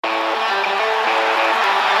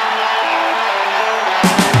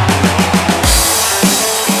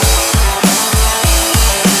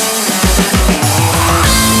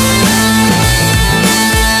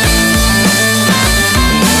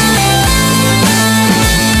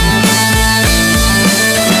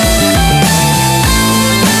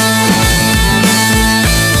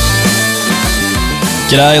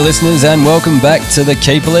G'day listeners and welcome back to the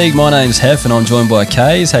Keeper League. My name's Heff and I'm joined by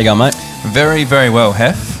Kaes. How you going, mate? Very, very well,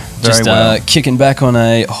 Heff. Very well. Kicking back on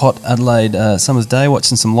a hot Adelaide summer's day,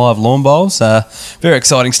 watching some live lawn bowls. Very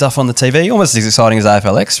exciting stuff on the TV, almost as exciting as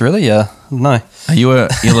AFLX, really. No. Are you a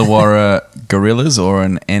Illawarra Gorillas or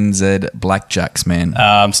an NZ Blackjacks man?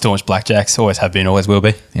 Staunch Blackjacks, always have been, always will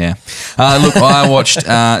be. Yeah. Look, I watched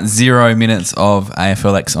 0 minutes of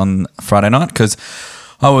AFLX on Friday night because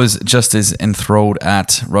I was just as enthralled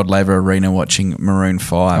at Rod Laver Arena watching Maroon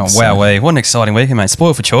 5. Oh, wow. What an exciting weekend, mate.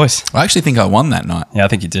 Spoiled for choice. I actually think I won that night. Yeah, I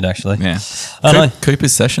think you did, actually. Yeah.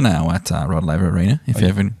 Cooper's Session Ale at Rod Laver Arena, if you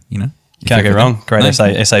ever, Can't go wrong. Great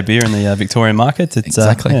SA beer in the Victorian market. It's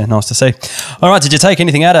exactly. Nice to see. All right, did you take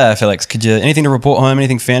anything out of AFLX? Anything to report home?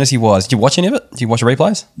 Anything fantasy-wise? Did you watch any of it? Did you watch the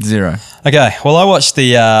replays? 0. Okay, well, I watched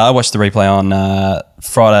the replay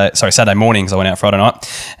on Saturday morning because I went out Friday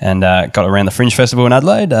night and got around the Fringe Festival in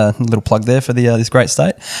Adelaide. A little plug there for this great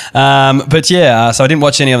state. So I didn't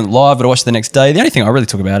watch any of it live, but I watched the next day. The only thing I really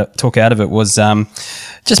took out of it was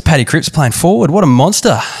just Paddy Cripps playing forward. What a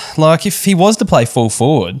monster! Like if he was to play full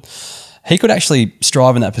forward, he could actually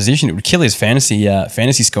strive in that position. It would kill his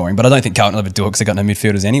fantasy scoring, but I don't think Carlton will ever do it because they've got no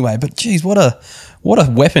midfielders anyway. But geez, what a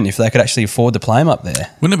weapon if they could actually afford to play him up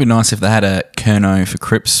there. Wouldn't it be nice if they had a Curnow for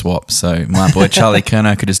Cripps swap? So my boy Charlie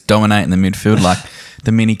Curnow could just dominate in the midfield like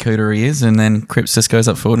the mini Cooter he is, and then Cripps just goes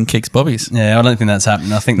up forward and kicks bobbies. Yeah, I don't think that's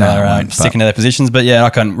happening. I think they're sticking to their positions. But yeah, I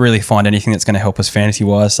can't really find anything that's going to help us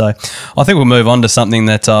fantasy-wise. So I think we'll move on to something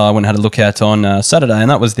that I went and had a look at on Saturday, and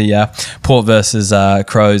that was the Port versus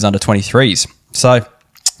Crows under 23s. So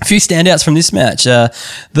a few standouts from this match. I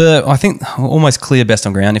think almost clear best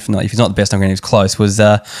on ground, if he's not the best on ground, he was close, was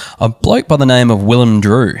a bloke by the name of Willem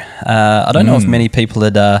Drew. I don't know if many people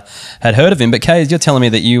had heard of him, but Kaes, you're telling me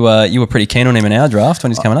that you were pretty keen on him in our draft when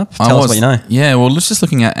he's coming up. Tell us what you know. Yeah, well, let's just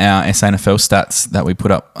looking at our SANFL stats that we put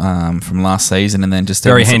up from last season, and then just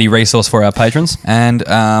very handy resource for our patrons. And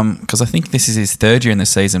because I think this is his third year in the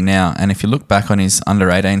season now, and if you look back on his under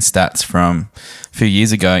 18 stats from a few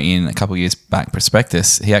years ago in a couple of years back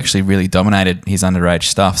prospectus, he actually really dominated his underage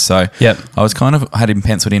stuff. So I was had him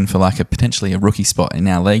penciled in for like potentially a rookie spot in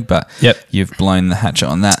our league, but you've blown the hatchet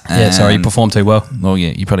on that. Yeah, sorry, you performed too well. Well, yeah,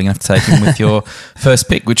 you're probably going to have to take him with your first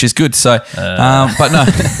pick, which is good. So,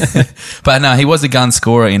 but no, he was a gun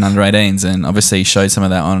scorer in under 18s, and obviously he showed some of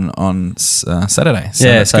that on Saturday.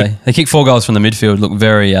 So so he kicked 4 goals from the midfield, looked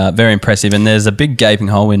very, very impressive, and there's a big gaping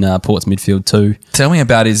hole in Port's midfield too. Tell me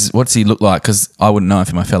about what's he look like? Because I wouldn't know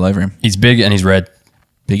if I fell over him. He's big and he's red.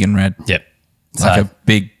 Big and red. Yep. Like a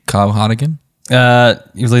big Kyle Hartigan? He's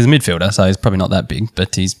a midfielder, so he's probably not that big,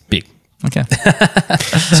 but he's big. Okay.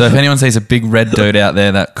 So if anyone sees a big red dude out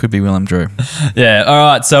there, that could be Willem Drew. Yeah. All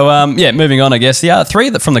right. So, moving on, I guess. The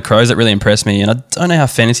 3 from the Crows that really impressed me, and I don't know how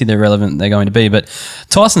fantasy they're relevant they're going to be, but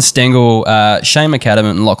Tyson Stengel, Shane McAdam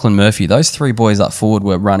and Lachlan Murphy, those 3 boys up forward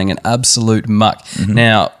were running an absolute muck. Mm-hmm.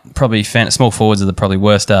 Now, probably small forwards are the probably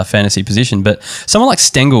worst fantasy position, but someone like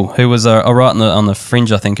Stengel, who was right on the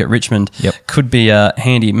fringe, I think, at Richmond, could be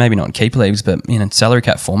handy, maybe not in keeper leagues, but in salary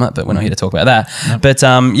cap format, but we're not here to talk about that. Yep. But,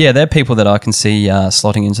 they're people that I can see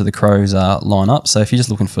slotting into the Crows lineup. So if you're just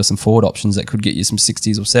looking for some forward options that could get you some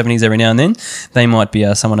 60s or 70s every now and then, they might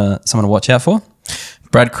be someone to watch out for.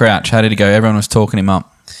 Brad Crouch, how did he go? Everyone was talking him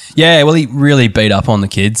up. Yeah, well, he really beat up on the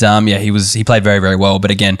kids. He played very, very well,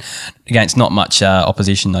 but again, against not much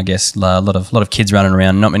opposition, I guess. A lot of kids running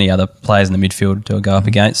around, not many other players in the midfield to go up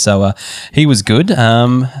against. So he was good.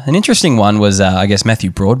 An interesting one was, I guess, Matthew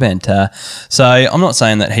Broadbent. So I'm not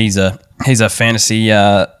saying that he's a fantasy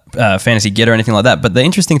getter or anything like that, but the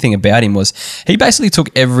interesting thing about him was he basically took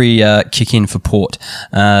every kick in for Port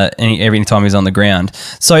every time he was on the ground.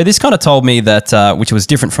 So this kind of told me that, which was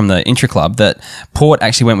different from the intra-club, that Port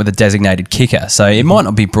actually went with a designated kicker. So it might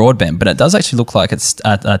not be Broadbent, but it does actually look like it's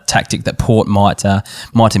a tactic that Port might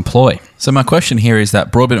employ. So my question here is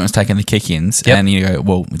that Broadbent was taking the kick-ins, and you go,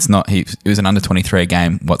 well, it's not. It was an under 23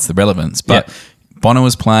 game. What's the relevance? But Bonner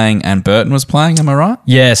was playing and Burton was playing, am I right?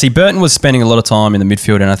 Yeah, see, Burton was spending a lot of time in the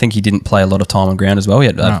midfield, and I think he didn't play a lot of time on ground as well. He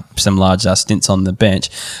had some large stints on the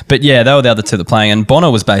bench. But yeah, they were the other 2 that were playing, and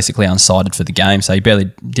Bonner was basically unsighted for the game, so he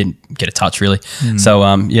barely didn't get a touch, really. So,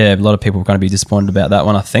 a lot of people were going to be disappointed about that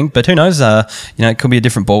one, I think. But who knows? It could be a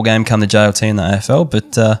different ball game come the JLT and the AFL.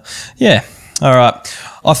 But, all right.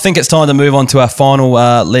 I think it's time to move on to our final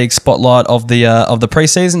league spotlight of the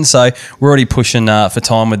preseason. So we're already pushing for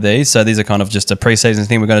time with these. So these are kind of just a preseason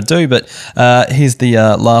thing we're going to do. But here's the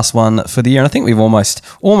last one for the year. And I think we've almost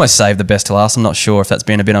saved the best to last. I'm not sure if that's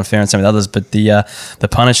been a bit unfair on some of the others, but the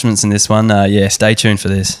punishments in this one, stay tuned for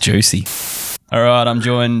this. Juicy. All right, I'm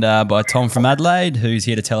joined by Tom from Adelaide, who's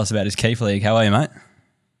here to tell us about his Keeper League. How are you, mate?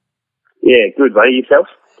 Yeah, good, buddy. Yourself?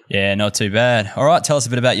 Yeah, not too bad. All right, tell us a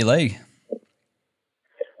bit about your league.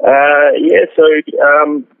 So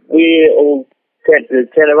we're all 10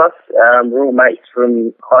 of us. We're all mates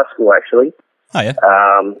from high school, actually.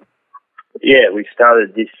 Oh, yeah? We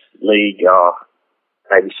started this league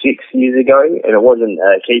maybe 6 years ago, and it wasn't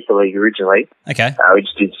a keeper league originally. Okay. We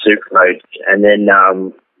just did super mode, and then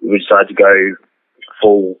we decided to go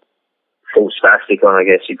full spastic on, I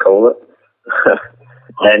guess you'd call it.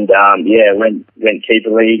 And went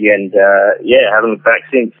keeper league, and haven't looked back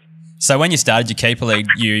since. So when you started your keeper league,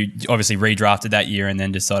 you obviously redrafted that year and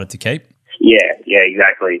then decided to keep? Yeah,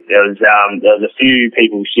 exactly. There was a few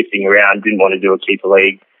people shifting around, didn't want to do a keeper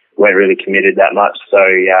league, weren't really committed that much, so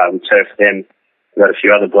we turfed them. We got a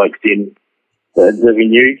few other blokes in that we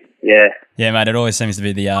knew. Yeah. Yeah, mate, it always seems to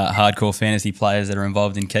be the hardcore fantasy players that are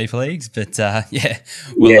involved in keeper leagues, but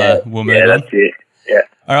we'll move on. Yeah, that's it. Yeah.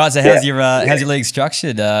 All right, so how's your league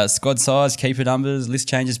structured? Squad size, keeper numbers, list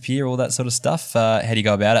changes per year, all that sort of stuff. How do you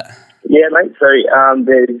go about it? Yeah, mate. So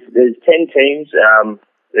there's 10 teams.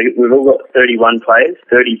 We've all got 31 players,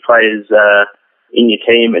 30 players in your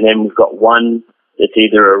team, and then we've got one that's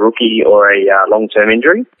either a rookie or a long-term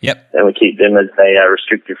injury. Yep. And we keep them as a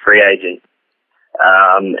restricted free agent.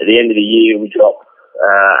 At the end of the year, we drop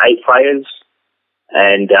 8 players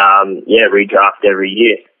and redraft every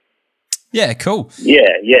year. Yeah, cool. Yeah,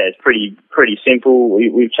 it's pretty simple.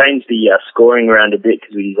 We've changed the scoring around a bit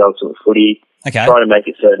because we use Ultimate Footy. Okay. Try to make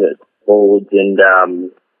it so that forwards and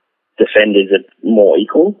defenders are more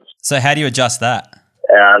equal. So how do you adjust that?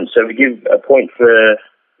 So we give a point for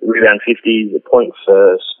rebound 50s, a point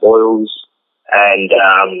for spoils, and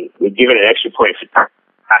we've given an extra point for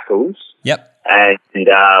tackles. Yep. And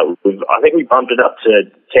I think we bumped it up to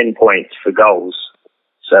 10 points for goals.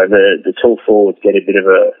 So the tall forwards get a bit of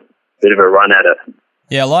a run at it.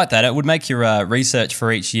 Yeah, I like that. It would make your research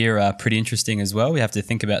for each year pretty interesting as well. We have to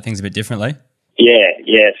think about things a bit differently.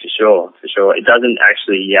 Yeah, for sure. It doesn't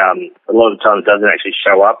actually, a lot of the time it doesn't actually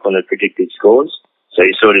show up on the predicted scores. So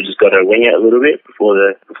you sort of just got to wing it a little bit before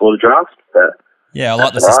the draft. But yeah, I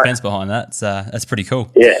like the suspense behind that. That's pretty cool.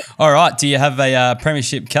 Yeah. All right. Do you have a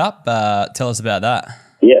Premiership Cup? Tell us about that.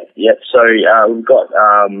 Yeah. So we've got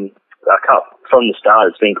a cup from the start.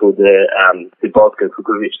 It's been called the Vodka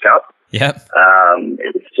Kukovic Cup. Yep.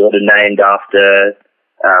 It's sort of named after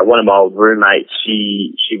one of my old roommates.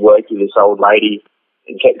 She worked with this old lady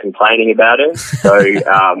and kept complaining about her. So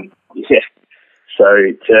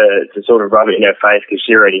So to sort of rub it in her face because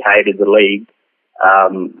she already hated the league,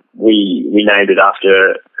 we named it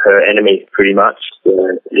after her enemy pretty much.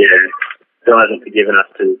 So, still hasn't forgiven us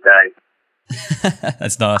to this day.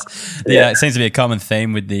 That's nice. Yeah, it seems to be a common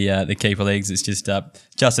theme with the keeper leagues. It's just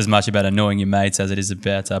as much about annoying your mates as it is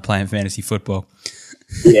about playing fantasy football.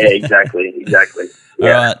 Yeah, exactly. Yeah. All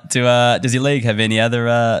right. Does your league have any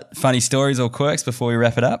other funny stories or quirks before we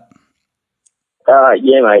wrap it up?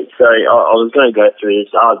 Yeah, mate. So I was going to go through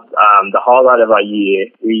this. The highlight of our year,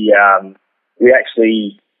 we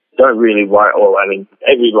actually don't really want. Well, I mean,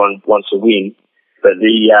 everyone wants to win, but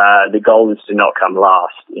the goal is to not come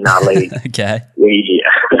last in our league. Okay.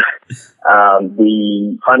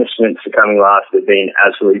 The punishments for coming last have been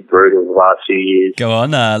absolutely brutal the last few years. Go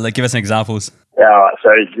on. Give us some examples. So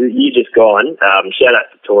the year just gone. Shout out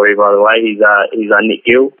to Tori, by the way. He's our Nick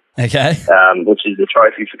Gill. Okay. Which is the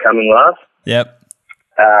trophy for coming last. Yep.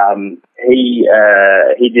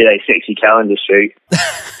 He did a sexy calendar shoot,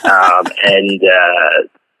 and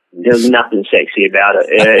there was nothing sexy about it.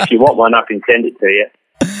 If you want one, I can send it to you.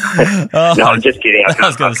 No, I'm just kidding. I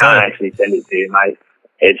can't actually send it to you, mate.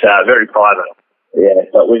 It's very private. Yeah,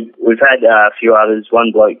 but we've had a few others.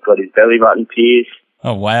 One bloke got his belly button pierced.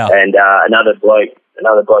 Oh wow! And another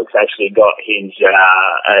bloke's actually got his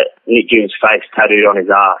Nick Gill's face tattooed on his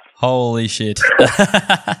ass. Holy shit!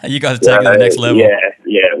 You guys are taking it to the next level.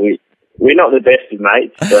 Yeah. We're not the best of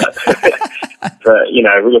mates, but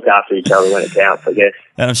we look after each other when it counts, I guess.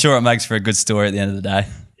 And I'm sure it makes for a good story at the end of the day.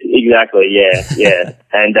 Exactly. Yeah.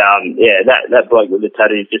 And that bloke with the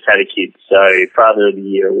tattoos just had a kid, so Father of the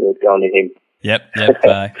Year award going to him. Yep.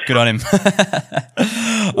 Good on him.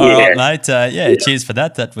 All right, mate. Cheers for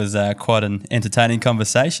that. That was quite an entertaining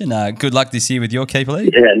conversation. Good luck this year with your keeper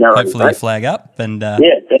league. Yeah, no worries, hopefully you flag up. And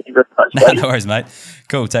thank you very much. No worries, mate.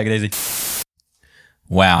 Cool. Take it easy.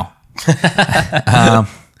 Wow.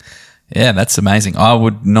 That's amazing. I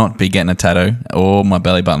would not be getting a tattoo or my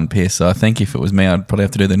belly button pierced. So I think if it was me, I'd probably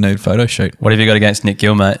have to do the nude photo shoot. What have you got against Nick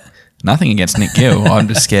Gill, mate? Nothing against Nick Gill. I'm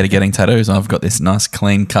just scared of getting tattoos. I've got this nice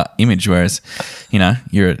clean cut image, whereas,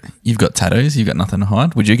 you've got tattoos, you've got nothing to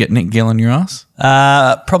hide. Would you get Nick Gill on your ass?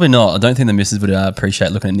 Probably not. I don't think the missus would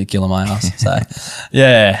appreciate looking at Nick Gill on my ass. So,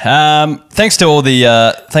 yeah. Thanks to all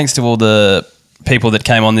the people that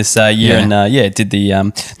came on this year and did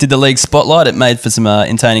the league spotlight. It made for some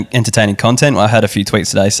entertaining content. I had a few tweets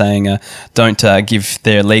today saying don't give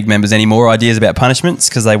their league members any more ideas about punishments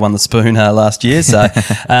because they won the spoon last year. So,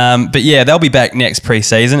 but yeah, they'll be back next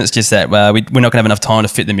pre-season. It's just that we're not going to have enough time to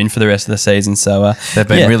fit them in for the rest of the season. So they've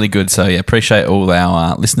been really good. So appreciate all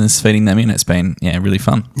our listeners feeding them in. It's been really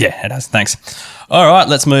fun. Yeah, it has. Thanks. All right,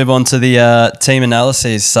 let's move on to the team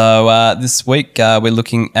analyses. So this week we're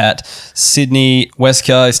looking at Sydney, West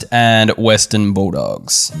Coast and Western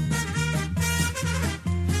Bulldogs.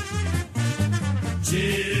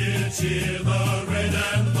 Cheer, cheer the red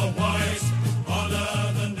and the white,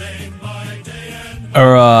 honour the name by day and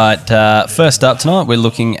All right, first up tonight we're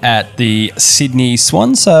looking at the Sydney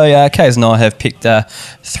Swans. So Kaes and I have picked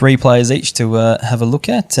 3 players each to have a look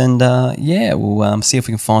at, and we'll see if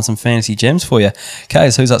we can find some fantasy gems for you.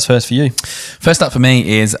 Kaes, who's up first for you? First up for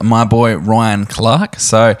me is my boy Ryan Clark.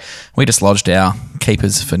 So we just lodged our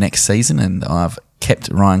keepers for next season, and I've kept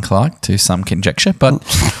Ryan Clark to some conjecture, but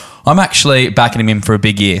I'm actually backing him in for a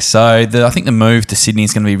big year. So I think the move to Sydney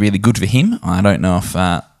is going to be really good for him. I don't know if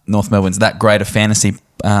North Melbourne's that great a fantasy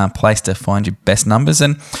place to find your best numbers,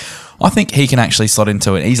 and I think he can actually slot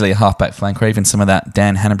into it easily a halfback flank or even some of that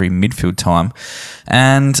Dan Hanbury midfield time.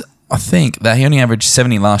 And I think that he only averaged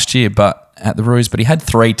 70 last year at the Roos, but he had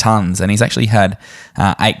 3 tons, and he's actually had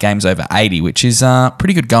 8 games over 80, which is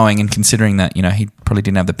pretty good going, and considering that he probably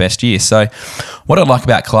didn't have the best year. So what I like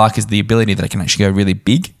about Clark is the ability that he can actually go really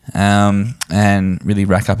big and really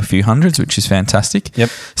rack up a few hundreds, which is fantastic. Yep.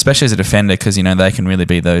 Especially as a defender, because they can really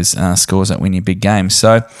be those scores that win you big games.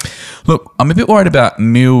 So look, I'm a bit worried about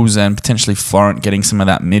Mills and potentially Florent getting some of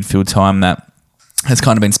that midfield time that has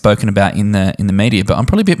kind of been spoken about in the media, but I'm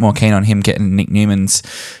probably a bit more keen on him getting Nick Newman's,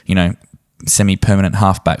 semi-permanent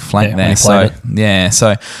halfback flank there.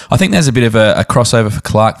 So I think there's a bit of a crossover for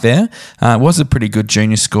Clark there. Was a pretty good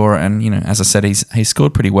junior scorer, and as I said, he's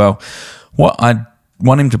scored pretty well. What I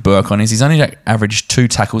want him to work on is he's only averaged 2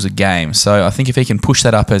 tackles a game. So I think if he can push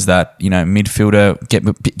that up as that midfielder,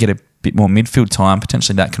 get a bit more midfield time,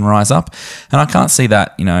 potentially that can rise up. And I can't see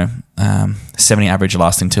that 70 average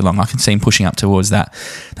lasting too long. I can see him pushing up towards that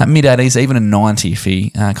mid-80s, even a 90 if he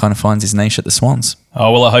kind of finds his niche at the Swans.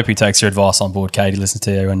 Oh, well, I hope he takes your advice on board, Kate. He listens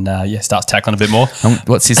to you and starts tackling a bit more.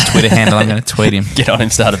 What's his Twitter handle? I'm going to tweet him. Get on him,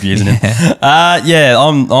 start abusing him.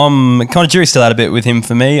 I'm kind of jury's still out a bit with him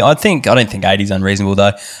for me. I don't think 80 is unreasonable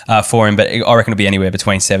though for him, but I reckon it'll be anywhere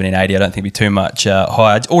between 70 and 80. I don't think it'll be too much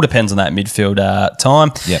higher. It all depends on that midfield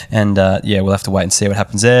time. Yep. And we'll have to wait and see what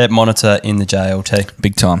happens there. Monitor in the JLT.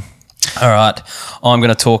 Big time. All right, I'm going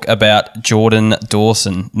to talk about Jordan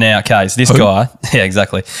Dawson. Now, Kaes, this guy,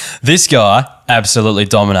 exactly. This guy absolutely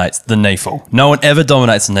dominates the NEAFL. No one ever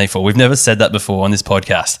dominates the NEAFL. We've never said that before on this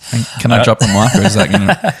podcast. Can I drop the mic, or is that going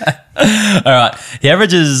to... All right. He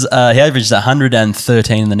averaged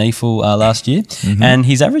 113 in the NEAFL last year, and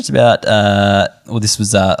he's averaged about this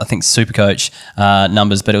was I think Supercoach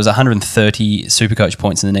numbers, but it was 130 Supercoach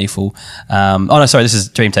points in the NEAFL. This is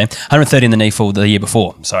Dream Team. 130 in the NEAFL the year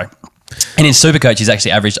before. Sorry. And in Supercoach, he's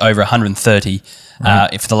actually averaged over 130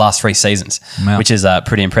 for the last 3 seasons, which is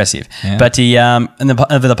pretty impressive. Yeah. But he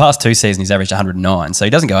over the past 2 seasons, he's averaged 109, so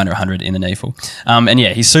he doesn't go under 100 in the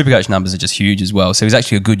NEAFL. His Supercoach numbers are just huge as well. So he's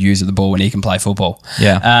actually a good user of the ball when he can play football.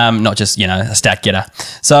 Yeah. Not just a stat getter.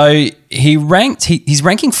 So he's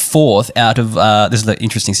ranking 4th out of this is an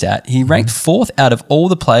interesting stat. He ranked 4th out of all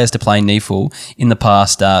the players to play NEAFL in the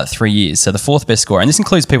past 3 years. So the 4th best scorer, and this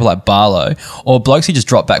includes people like Barlow or blokes who just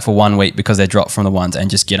drop back for 1 week because they drop from the ones and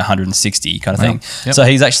just get 160 kind of thing. Yep. So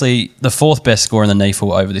he's actually the 4th best scorer in the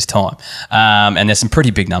NEAFL over this time, and there's some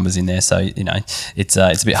pretty big numbers in there. So it's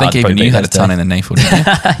a bit hard. I think even you had a ton in the NEAFL,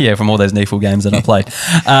 didn't you? Yeah, from all those NEAFL games that I played.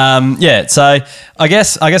 So I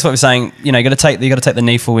guess what we're saying, you got to take the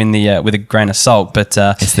NEAFL in the with a grain of salt, but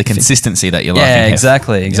it's the consistency that you like. Yeah,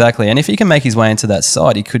 exactly. And if he can make his way into that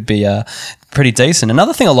side, he could be pretty decent.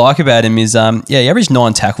 Another thing I like about him is, he averaged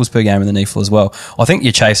 9 tackles per game in the NEAFL as well. I think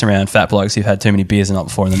you're chasing around fat blokes who've had too many beers the night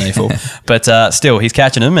before in the NEAFL, but still, he's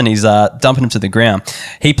catching them and he's dumping them to the ground.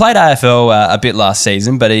 He played AFL a bit last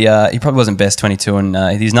season, but he probably wasn't best 22, and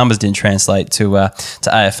his numbers didn't translate to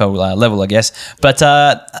AFL level, I guess. But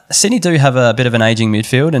Sydney do have a bit of an ageing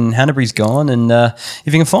midfield, and Hanbury's gone, and if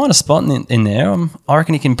you can find a spot in there, I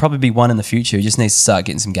reckon he can probably be one in the future. He just needs to start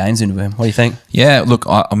getting some games into him. What do you think? Yeah, look,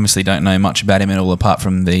 I obviously don't know much about him at all apart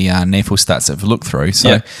from the NEAFL stats that I've looked through.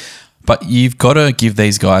 So But you've got to give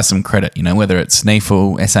these guys some credit, whether it's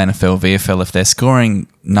NEFL, SANFL, VFL, if they're scoring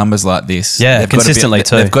numbers like this. Yeah, consistently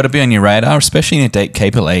too. They've got to be on your radar, especially in a deep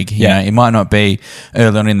keeper league. You know, it might not be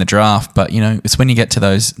early on in the draft, but, it's when you get to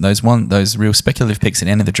those real speculative picks at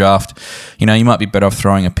the end of the draft, you might be better off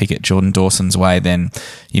throwing a pick at Jordan Dawson's way than,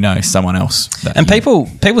 someone else. And people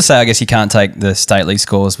say, I guess you can't take the state league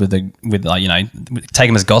scores with take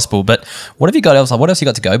them as gospel, but what have you got else? Like, what else you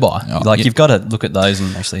got to go by? You've got to look at those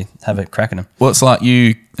and actually have a crack at them. Well, it's like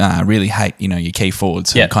you really hate, your key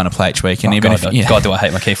forwards who kind of play each week. And God, do I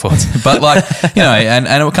hate my key forwards. But and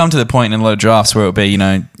it will come to the point in a lot of drafts where it'll be,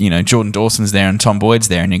 Jordan Dawson's there and Tom Boyd's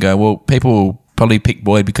there, and you go, well, people will probably pick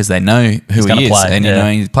Boyd because they know who he is play,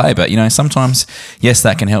 and he's play. But sometimes, yes,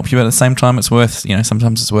 that can help you, but at the same time, it's worth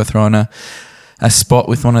throwing a spot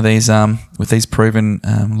with one of these proven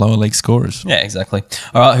lower league scorers. Yeah, exactly.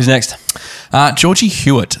 All right, who's next? Georgie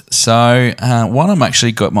Hewitt. So one I've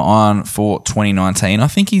actually got my eye on for 2019. I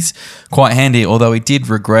think he's quite handy, although he did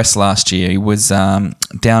regress last year. He was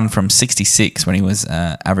down from 66 when he was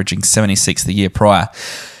averaging 76 the year prior.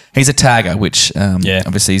 He's a tagger, which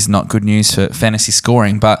obviously is not good news for fantasy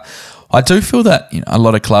scoring, but I do feel that a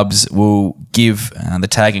lot of clubs will give the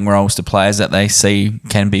tagging roles to players that they see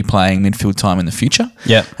can be playing midfield time in the future.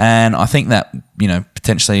 Yeah, and I think that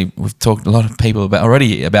potentially we've talked a lot of people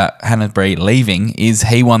about Hanbury leaving. Is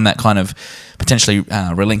he one that kind of potentially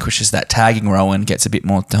relinquishes that tagging role and gets a bit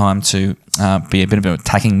more time to be a bit of an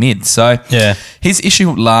attacking mid? So his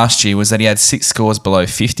issue last year was that he had 6 scores below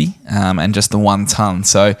 50 and just the 1 ton.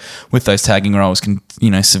 So with those tagging roles can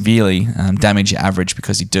severely damage your average,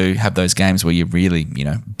 because you do have those games where you really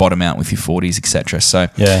bottom out with your 40s, etc. So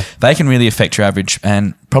they can really affect your average,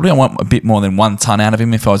 and probably I want a bit more than 1 ton out of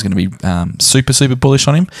him if I was going to be super bullish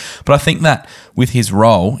on him. But I think that with his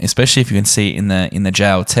role, especially if you can see it in the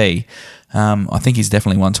JLT, I think he's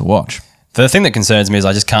definitely one to watch. The thing that concerns me is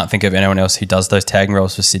I just can't think of anyone else who does those tagging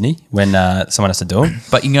roles for Sydney when someone has to do them.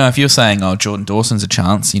 But, if you're saying, Jordan Dawson's a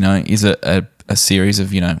chance, is it a series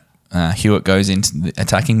of, Hewitt goes into the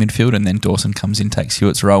attacking midfield and then Dawson comes in, takes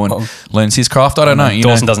Hewitt's role and learns his craft? I don't know.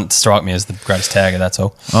 Dawson doesn't strike me as the greatest tagger, that's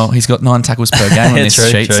all. Well, he's got 9 tackles per game on this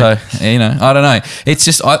sheet, true. So, I don't know. It's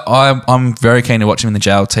just I'm very keen to watch him in the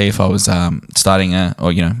JLT if I was starting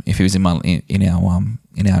if he was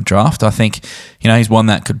in our draft. I think, he's one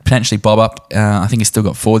that could potentially bob up. I think he's still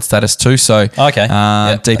got forward status too. So,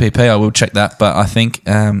 DPP, I will check that. But I think,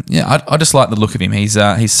 I just like the look of him.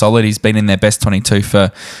 He's solid. He's been in their best 22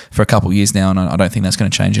 for a couple of years now, and I don't think that's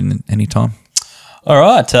going to change in any time. All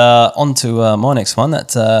right, on to my next one.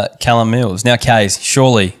 That's Callum Mills. Now, Kaes,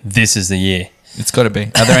 surely this is the year. It's got to be.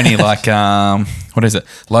 Are there any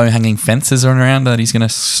low-hanging fences around that he's going to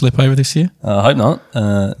slip over this year? I hope not.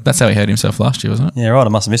 That's how he hurt himself last year, wasn't it? Yeah, right. I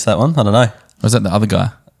must have missed that one. I don't know. Or was that the other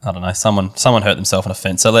guy? I don't know. Someone hurt themselves on a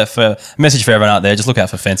fence. So for message for everyone out there, just look out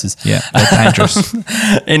for fences. Yeah, they're dangerous.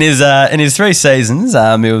 In his 3 seasons,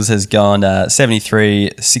 Mills has gone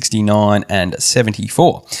 73, 69 and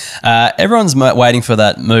 74. Everyone's waiting for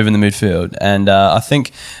that move in the midfield, and I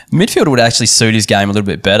think midfield would actually suit his game a little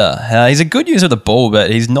bit better. He's a good user of the ball, but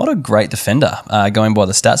he's not a great defender, going by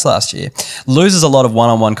the stats last year. Loses a lot of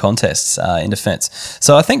one-on-one contests in defence.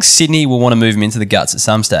 So I think Sydney will want to move him into the guts at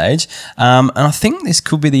some stage, and I think this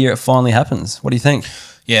could be the year it finally happens. What do you think?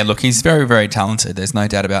 Yeah, look, he's very, very talented. There's no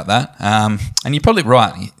doubt about that. And you're probably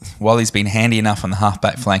right. While he's been handy enough on the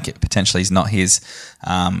halfback flank, it potentially is not his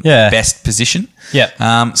best position.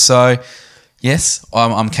 Yeah. So, yes,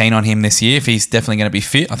 I'm keen on him this year. If he's definitely going to be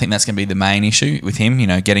fit, I think that's going to be the main issue with him,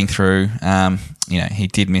 getting through. He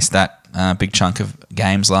did miss that big chunk of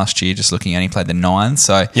games last year, just looking at he played the 9.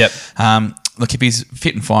 So, look, if he's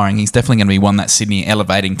fit and firing, he's definitely going to be one that Sydney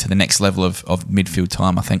elevating to the next level of midfield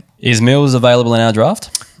time, I think. Is Mills available in our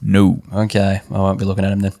draft? No. Okay, I won't be looking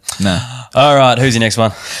at him then. No. All right, who's your next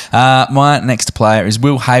one? My next player is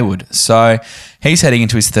Will Hayward. So he's heading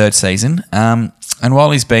into his 3rd season. And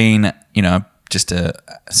while he's been, just a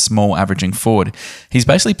small averaging forward, he's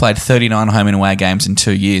basically played 39 home and away games in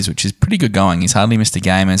 2 years, which is pretty good going. He's hardly missed a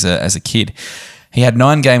game as a kid. He had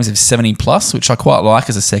 9 games of 70 plus, which I quite like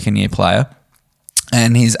as a second-year player.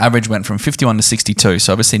 And his average went from 51 to 62,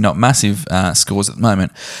 so obviously not massive scores at the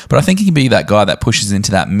moment. But I think he can be that guy that pushes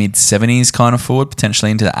into that mid-70s kind of forward, potentially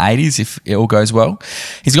into the 80s if it all goes well.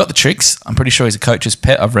 He's got the tricks. I'm pretty sure he's a coach's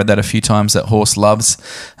pet. I've read that a few times, that Horse loves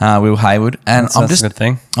Will Hayward. And that's a good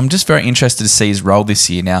thing. I'm just very interested to see his role this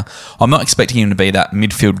year. Now, I'm not expecting him to be that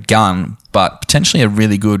midfield gun, but potentially a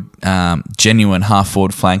really good, genuine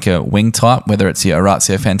half-forward flanker wing type, whether it's your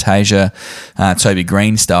Orazio Fantasia, Toby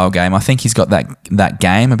Green style game. I think he's got that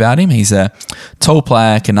game about him. He's a tall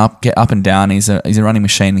player, can get up and down. He's a running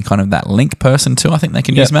machine and kind of that link person too. I think they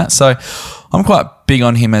can use Matt. So I'm quite big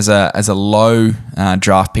on him as a low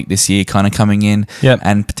draft pick this year, kind of coming in. Yep.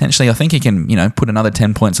 And potentially I think he can, put another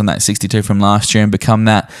 10 points on that 62 from last year and become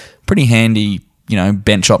that pretty handy,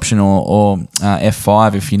 bench option or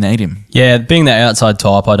F5 if you need him. Yeah, being that outside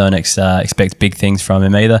type, I don't expect big things from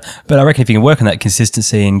him either. But I reckon if you can work on that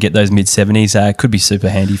consistency and get those mid-70s, could be super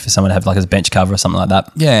handy for someone to have like as bench cover or something like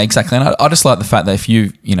that. Yeah, exactly. And I just like the fact that if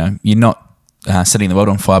you're not setting the world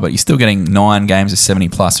on fire, but you're still getting 9 games of 70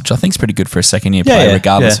 plus, which I think is pretty good for a second year player,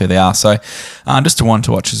 regardless who they are. So just a one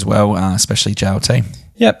to watch as well, especially JLT.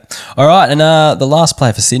 Yep. All right. And the last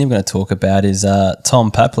player for Sydney I'm going to talk about is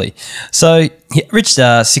Tom Papley. So he reached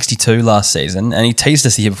 62 last season, and he teased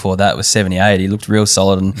us the year before that with 78. He looked real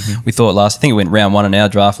solid, and we thought I think it went round 1 in our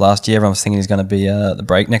draft last year. Everyone was thinking he's going to be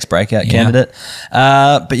the next breakout candidate.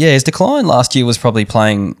 But his decline last year was probably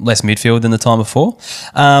playing less midfield than the time before.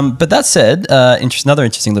 But that said, another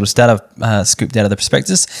interesting little stat I've scooped out of the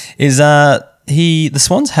prospectus is the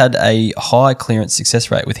Swans had a high clearance success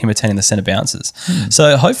rate with him attaining the centre bounces.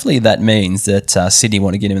 So hopefully that means that Sydney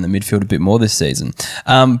want to get him in the midfield a bit more this season.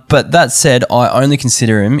 But that said, I only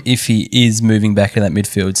consider him if he is moving back in that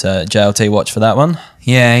midfield. So JLT, watch for that one.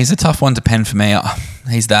 Yeah, he's a tough one to pen for me.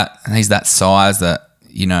 He's that size that,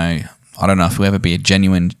 I don't know if he'll ever be a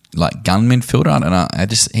genuine like gun midfielder. I don't know.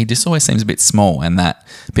 He just always seems a bit small and that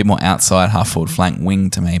bit more outside half forward flank wing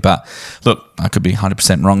to me. But look, I could be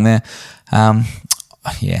 100% wrong there. I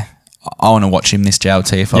want to watch him this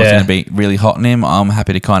JLT. If I was going to be really hot on him, I'm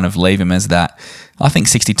happy to kind of leave him as that. I think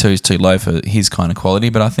 62 is too low for his kind of quality,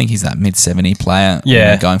 but I think he's that mid-70 player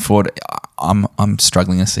going forward. I'm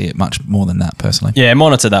struggling to see it much more than that personally. Yeah,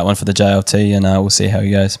 monitor that one for the JLT and we'll see how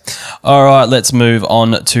he goes. All right, let's move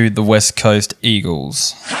on to the West Coast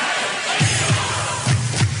Eagles.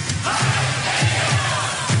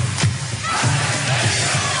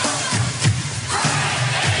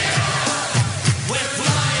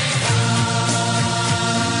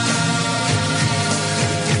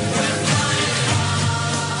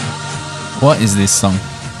 What is this song?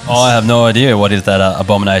 I have no idea what is that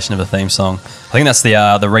abomination of a theme song. I think that's the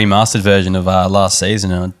remastered version of last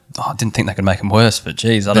season, and I didn't think they could make them worse, but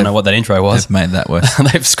geez, I don't know what that intro was. They've made that worse.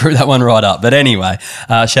 They've screwed that one right up. But anyway,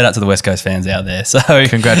 shout out to the West Coast fans out there. So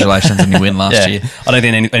congratulations on your win last year. I don't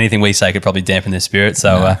think anything we say could probably dampen their spirit.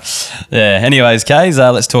 So anyways, Kaes,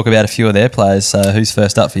 let's talk about a few of their players. Who's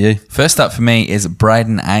first up for you? First up for me is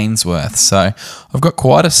Braden Ainsworth. So I've got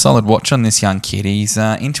quite a solid watch on this young kid. He's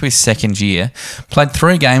into his second year, played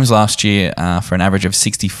 3 games last year for an average of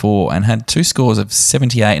 64 and had 2 scores of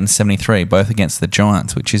 78 and 73, both against the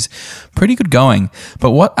Giants, which is pretty good going.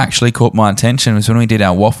 But what actually caught my attention was when we did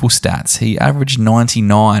our waffle stats. He averaged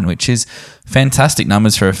 99, which is fantastic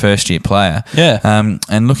numbers for a first-year player. Yeah.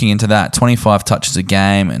 And looking into that, 25 touches a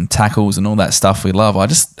game and tackles and all that stuff we love, I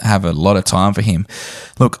just have a lot of time for him.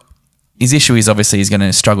 Look, his issue is obviously he's going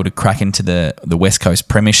to struggle to crack into the West Coast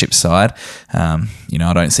Premiership side.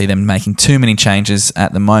 I don't see them making too many changes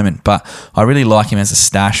at the moment, but I really like him as a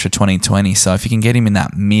stash for 2020. So if you can get him in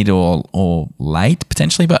that mid or late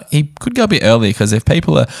potentially, but he could go a bit earlier because if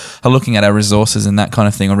people are looking at our resources and that kind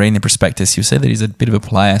of thing or reading the prospectus, you'll see that he's a bit of a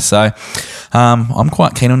player. So I'm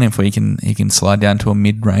quite keen on him for he can slide down to a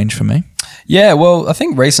mid-range for me. Yeah, well, I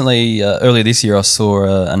think recently, earlier this year, I saw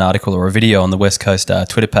an article or a video on the West Coast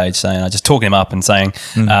Twitter page saying, just talking him up and saying,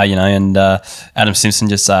 and Adam Simpson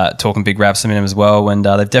just talking big raps on him as well, and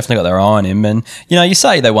they've definitely got their eye on him. And, you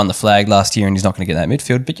say they won the flag last year and he's not going to get that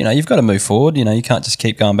midfield, but, you've got to move forward. You can't just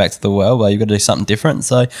keep going back to the well where you've got to do something different.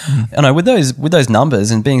 So, with those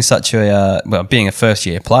numbers and being such being a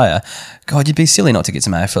first-year player, God, you'd be silly not to get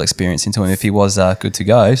some AFL experience into him if he was good to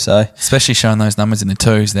go. So, especially showing those numbers in the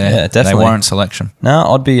 2s there. Yeah, definitely. They warrant selection.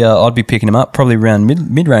 No, I'd be picking him up probably around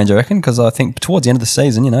mid-range, I reckon, because I think towards the end of the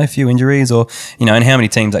season, a few injuries or, and how many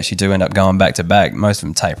teams actually do end up going back to back. Most of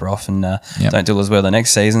them taper off and don't do as well the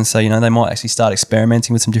next season. So, they might actually start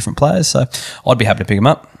experimenting with some different players. So I'd be happy to pick him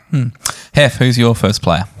up. Heff, who's your first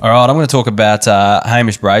player? All right, I'm going to talk about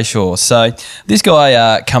Hamish Brayshaw. So this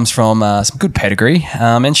guy comes from some good pedigree,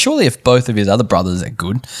 and surely if both of his other brothers are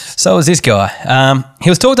good, so is this guy. He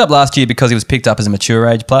was talked up last year because he was picked up as a mature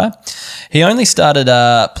age player. He only started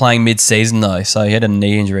playing mid-season though, so he had a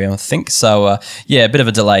knee injury, I think. So a bit of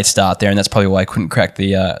a delayed start there, and that's probably why he couldn't crack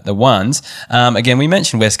the ones. Again, we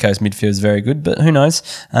mentioned West Coast midfield is very good, but who knows?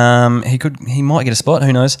 He might get a spot.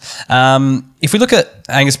 Who knows? If we look at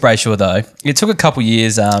Angus Brayshaw, though, it took a couple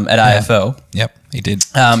years at AFL. Yep, he did.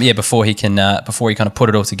 Before he kind of put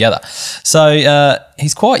it all together. So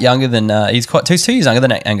he's quite younger than he's 2 years younger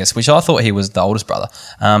than Angus, which I thought he was the oldest brother.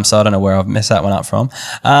 So I don't know where I've messed that one up from.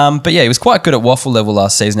 But yeah, he was quite good at waffle level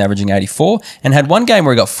last season, averaging 84, and had one game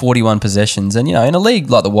where he got 41 possessions. And in a league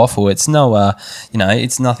like the waffle, it's no,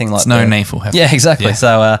 it's nothing like it's no need for. Yeah, exactly. Yeah.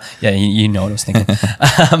 So you know what I was thinking.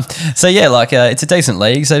 It's a decent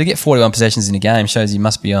league. So to get 41 possessions in a game shows you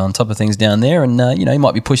must be on top of things down there, and you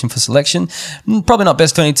might be pushing for selection. Probably not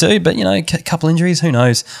best 22, but a couple injuries, who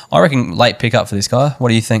knows? I reckon late pickup for this guy. What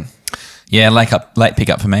do you think? Yeah, late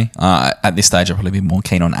pickup for me. At this stage, I'll probably be more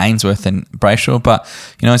keen on Ainsworth than Brayshaw. But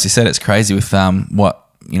as you said, it's crazy with what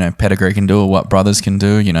pedigree can do or what brothers can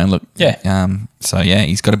do. Look. Yeah. So yeah,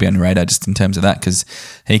 he's got to be on the radar just in terms of that because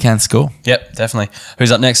he can score. Yep, definitely.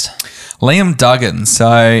 Who's up next? Liam Duggan.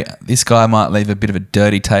 So this guy might leave a bit of a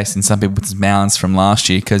dirty taste in some people's mouths from last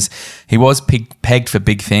year because he was pegged for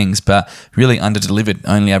big things, but really under-delivered,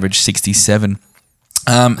 only averaged 67.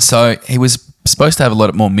 So he was supposed to have a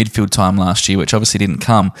lot more midfield time last year, which obviously didn't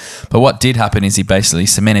come. But what did happen is he basically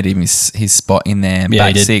cemented his spot in their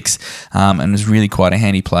back six and was really quite a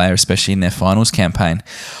handy player, especially in their finals campaign.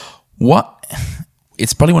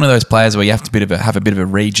 It's probably one of those players where you have to have a bit of a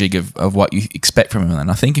rejig of what you expect from him. And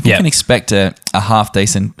I think if you can expect a half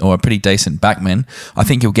decent or a pretty decent backman, I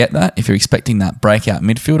think you'll get that if you're expecting that breakout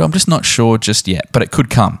midfield. I'm just not sure just yet, but it could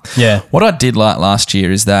come. Yeah. What I did like last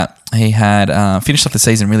year is that he had finished off the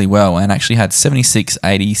season really well and actually had 76,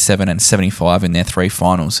 87 and 75 in their 3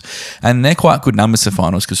 finals. And they're quite good numbers for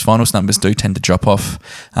finals because finals numbers do tend to drop off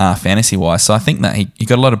fantasy-wise. So I think that he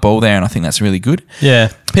got a lot of ball there and I think that's really good.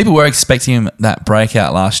 Yeah. People were expecting him that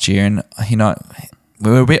breakout last year and, we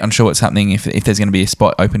were a bit unsure what's happening if there's going to be a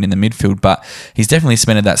spot open in the midfield, but he's definitely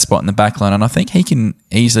cemented that spot in the back line, and I think he can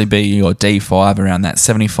easily be your D5 around that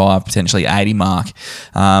 75, potentially 80 mark.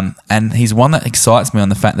 And he's one that excites me on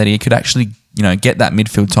the fact that he could actually get that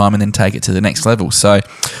midfield time and then take it to the next level. So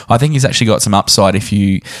I think he's actually got some upside if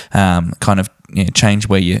you change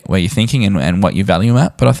where you're thinking and what you value him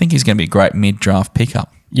at. But I think he's going to be a great mid-draft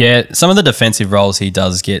pickup. Yeah, some of the defensive roles he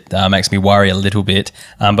does get makes me worry a little bit.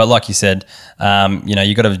 But like you said,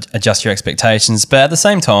 you've got to adjust your expectations. But at the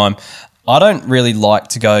same time, I don't really like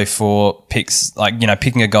to go for picks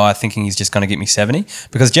picking a guy thinking he's just going to get me 70,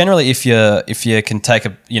 because generally if you can take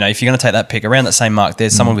if you're going to take that pick around that same mark,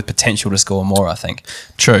 there's someone with potential to score more, I think.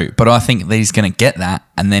 True, but I think that he's going to get that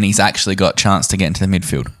and then he's actually got a chance to get into the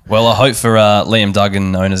midfield. Well, I hope for Liam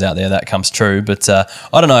Duggan owners out there that comes true, but I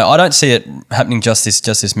don't know. I don't see it happening just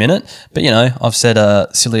this minute. But I've said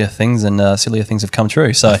sillier things, and sillier things have come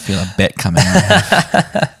true. So I feel a bet coming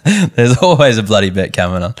on. There's always a bloody bet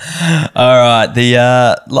coming on. All right,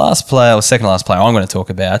 the second last player I'm going to talk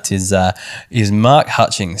about is Mark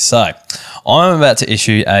Hutchings. So I'm about to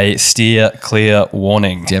issue a steer clear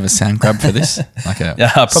warning. Do you have a sound grab for this? Like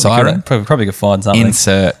a siren? Probably could find something.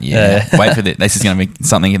 Insert, yeah. Wait for this. This is going to be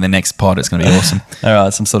something in the next pod. It's going to be awesome. All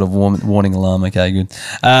right, some sort of warning alarm. Okay, good.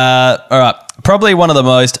 All right, probably one of the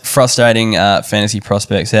most frustrating fantasy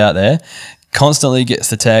prospects out there. Constantly gets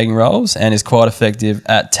the tagging roles and is quite effective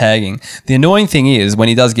at tagging. The annoying thing is when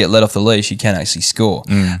he does get let off the leash, he can actually score.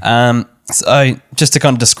 So just to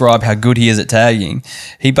kind of describe how good he is at tagging,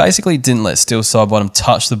 he basically didn't let Steele Sidebottom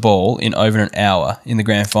touch the ball in over an hour in the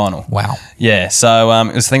grand final. Wow. Yeah, so I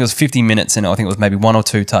think it was 50 minutes and I think it was maybe 1 or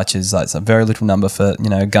 2 touches. It's a very little number for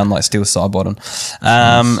a gun like Steele Sidebottom.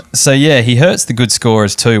 So yeah, he hurts the good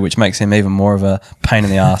scorers too, which makes him even more of a pain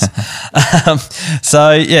in the ass.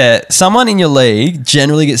 So yeah, someone in your league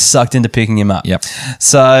generally gets sucked into picking him up. Yep.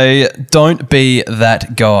 So don't be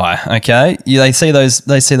that guy. Okay, they see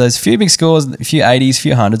those few big scores, a few 80s, a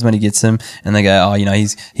few 100s when he gets them, and they go,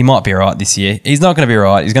 he might be all right this year. He's not going to be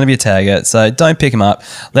right. He's going to be a tagger. So don't pick him up.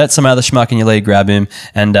 Let some other schmuck in your league grab him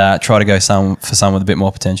and try to go for someone with a bit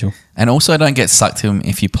more potential. And also don't get sucked to him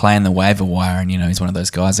if you play in the waiver wire and, he's one of those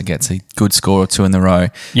guys that gets a good score or 2 in the row.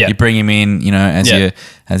 Yep. You bring him in,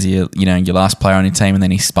 as your last player on your team, and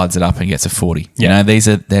then he spuds it up and gets a 40.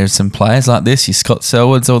 Yep. There's some players like this, your Scott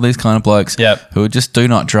Selwoods, all these kind of blokes who just do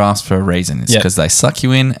not draft for a reason. It's because they suck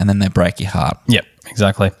you in and then they break your heart. Yep.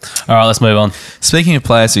 Exactly. All right, let's move on. Speaking of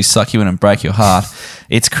players who suck you in and break your heart,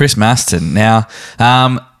 it's Chris Maston. Now,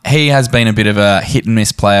 he has been a bit of a hit and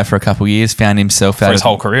miss player for a couple of years, found himself for his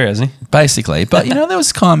whole career, hasn't he? Basically. But, there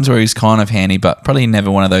was times where he was kind of handy, but probably never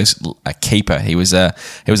one of those, a keeper. He was a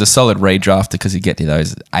solid redrafter because he'd get to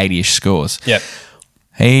those 80-ish scores. Yep.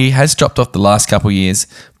 He has dropped off the last couple of years,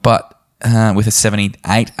 but with a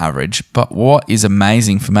 78 average. But what is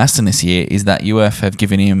amazing for Maston this year is that UF have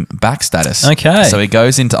given him back status. Okay. So he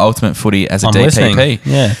goes into Ultimate Footy as a I'm DPP. listening.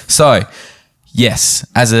 Yeah. So, yes,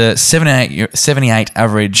 as a 78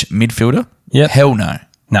 average midfielder, Yep. hell no.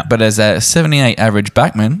 No. But as a 78 average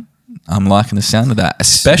backman, I'm liking the sound of that,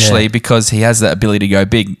 especially because he has that ability to go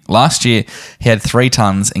big. Last year, he had 3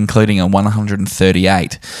 tons, including a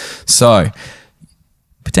 138. So,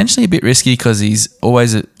 potentially a bit risky because he's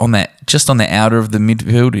always on the outer of the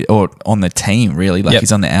midfield or on the team, really. Like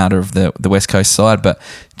he's on the outer of the West Coast side. But,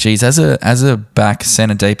 geez, as a back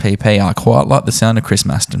centre DPP, I quite like the sound of Chris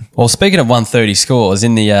Maston. Well, speaking of 130 scores,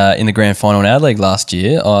 in the grand final in Adelaide last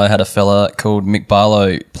year, I had a fella called Mick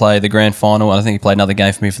Barlow play the grand final. I think he played another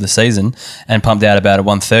game for me for the season and pumped out about a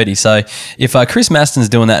 130. So if Chris Maston's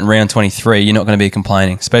doing that in round 23, you're not going to be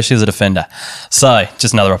complaining, especially as a defender. So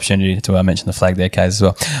just another opportunity to mention the flag there, Kaes, as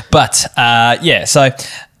well. But, so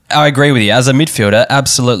I agree with you. As a midfielder,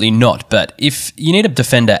 absolutely not. But if you need a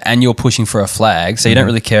defender and you're pushing for a flag, so you don't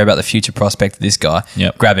really care about the future prospect of this guy,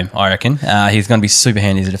 grab him, I reckon. He's going to be super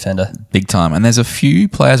handy as a defender. Big time. And there's a few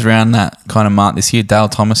players around that kind of mark this year. Dale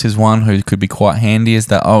Thomas is one who could be quite handy as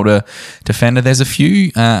that older defender. There's a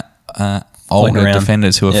few older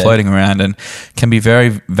defenders who are floating around and can be very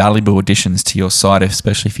valuable additions to your side,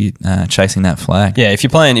 especially if you're chasing that flag. Yeah, if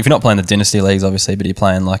you're not playing the dynasty leagues, obviously, but you're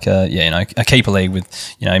playing like a keeper league with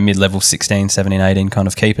mid-level 16, 17, 18 kind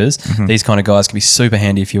of keepers. These kind of guys can be super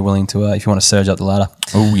handy if you're willing to if you want to surge up the ladder.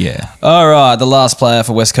 Oh yeah. All right, the last player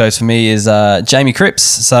for West Coast for me is Jamie Cripps.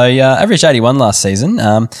 So averaged 81 last season,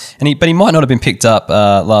 but he might not have been picked up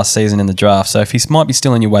last season in the draft. So if he might be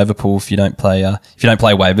still in your waiver pool if you don't play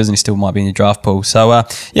waivers, and he still might be in your draft pool. So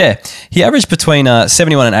he averaged between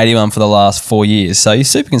 71 and 81 for the last 4 years. So he's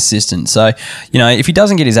super consistent. So if he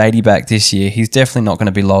doesn't get his 80 back this year, he's definitely not going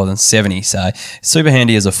to be lower than 70. So super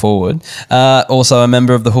handy as a forward. Also a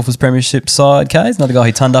member of the Hoofers Premiership side, Kaes, another guy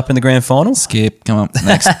who turned up in the grand final. Skip, come on,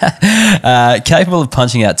 next. Capable of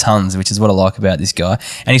punching out tons, which is what I like about this guy.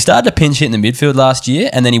 And he started to pinch hit in the midfield last year,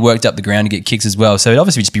 and then he worked up the ground to get kicks as well. So he'd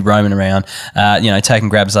obviously just be roaming around, taking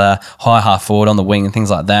grabs high half forward on the wing and things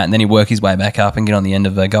like that, and then he'd work his way back up and get on the end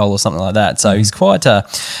of a goal or something like that. So he's quite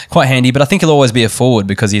handy, but I think he'll always be a forward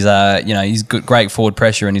because he's he's great forward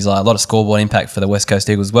pressure and he's a lot of scoreboard impact for the West Coast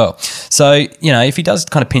Eagles as well. So if he does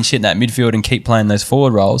kind of pinch hit in that midfield and keep playing those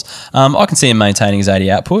forward roles, I can see him maintaining his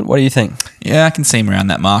 80 output. What do you think? Yeah, I can see him around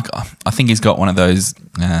that mark. I think he's got one of those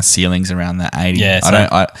ceilings around that 80. Yeah,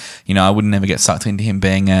 I would never get sucked into him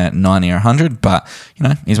being a 90 or 100, but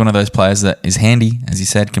he's one of those players that is handy, as you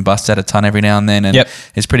said, can bust out a ton every now and then, and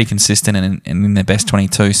is pretty consistent and in their best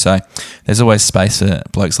 22. So there's always space for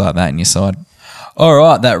blokes like that in your side. All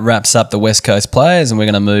right, that wraps up the West Coast players, and we're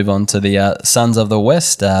going to move on to the Sons of the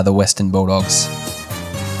West, the Western Bulldogs.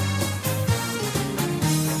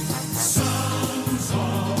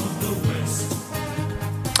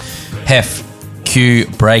 Heff, cue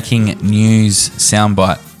breaking news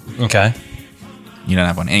soundbite. Okay. You don't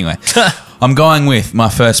have one. Anyway, I'm going with my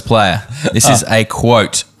first player. This is a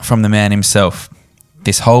quote from the man himself.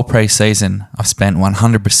 This whole pre-season, I've spent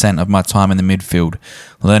 100% of my time in the midfield,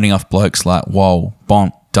 learning off blokes like Wall,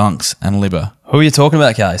 Bont, Dunks and Libber. Who are you talking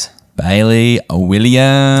about, Kaes? Bailey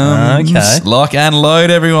Williams. Okay. Lock and load,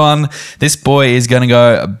 everyone. This boy is going to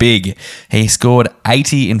go big. He scored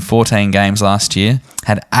 80 in 14 games last year,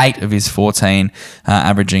 had 8 of his 14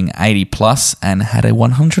 averaging 80 plus, and had a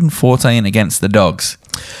 114 against the Dogs.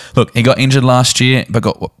 Look, he got injured last year, but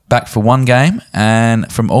got back for 1 game,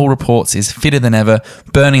 and from all reports is fitter than ever,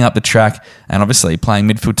 burning up the track, and obviously playing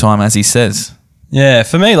midfield time as he says. Yeah,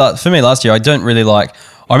 for me last year, I don't really like.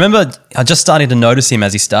 I remember I just started to notice him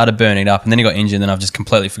as he started burning up, and then he got injured, and then I've just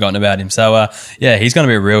completely forgotten about him. So, he's going to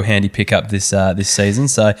be a real handy pickup this season.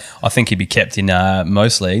 So, I think he'd be kept in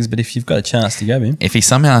most leagues, but if you've got a chance to grab him. If he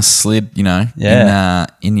somehow slid,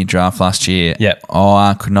 in your draft last year,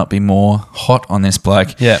 I could not be more hot on this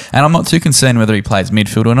bloke. Yeah. And I'm not too concerned whether he plays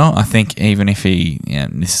midfield or not. I think even if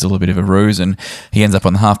this is a little bit of a ruse and he ends up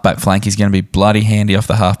on the halfback flank, he's going to be bloody handy off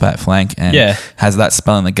the halfback flank and has that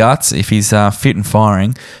spell in the guts. If he's fit and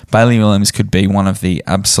firing, Bailey Williams could be one of the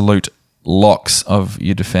absolute locks of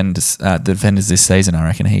your defenders this season. I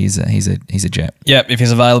reckon he's a jet. Yep, if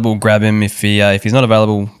he's available, grab him. If he's not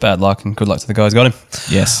available, bad luck and good luck to the guy who's got him.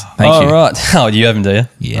 Yes, thank you. All right. Oh, you have him, do you?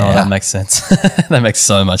 Yeah. Oh, that makes sense. That makes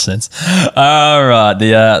so much sense. All right,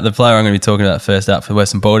 the player I'm going to be talking about first up for the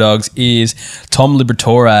Western Bulldogs is Tom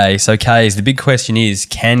Liberatore. So, Kaes, the big question is,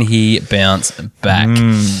 can he bounce back?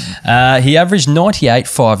 He averaged 98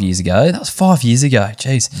 5 years ago. That was 5 years ago.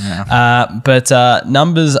 Jeez. Yeah. But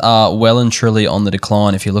numbers are well well and truly on the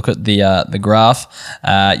decline. If you look at the graph,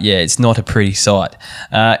 it's not a pretty sight.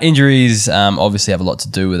 Injuries obviously have a lot to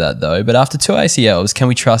do with that though, but after 2 ACLs, can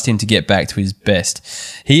we trust him to get back to his best?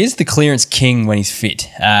 He is the clearance king when he's fit.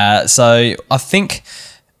 So I think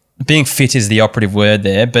being fit is the operative word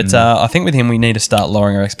there, but I think with him we need to start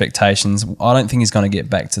lowering our expectations. I don't think he's going to get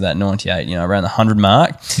back to that 98, around the 100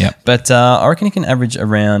 mark. Yep. But I reckon he can average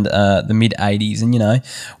around the mid-80s. And,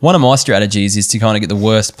 one of my strategies is to kind of get the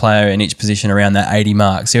worst player in each position around that 80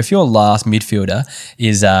 mark. So if your last midfielder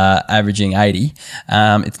is averaging 80,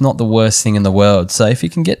 it's not the worst thing in the world. So if you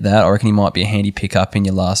can get that, I reckon he might be a handy pickup in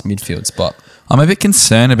your last midfield spot. I'm a bit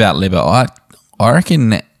concerned about Libba. I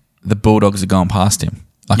reckon the Bulldogs are going past him.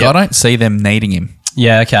 I don't see them needing him.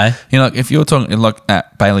 Yeah, okay. If you're talking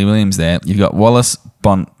at Bailey Williams there, you've got Wallace,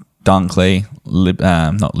 Dunkley,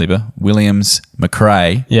 not Libba, Williams,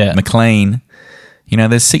 McRae, McLean.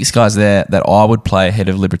 There's 6 guys there that I would play ahead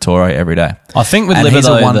of Liberatore every day. I think with and Libba, he's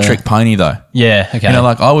a one-trick pony though. Yeah, okay.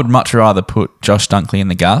 I would much rather put Josh Dunkley in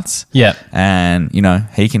the guts. Yeah. And,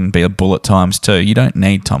 he can be a bull at times too. You don't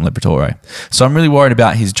need Tom Liberatore. So I'm really worried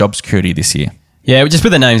about his job security this year. Yeah, just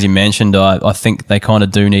with the names you mentioned, I think they kind of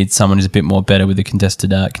do need someone who's a bit more better with the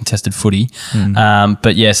contested footy.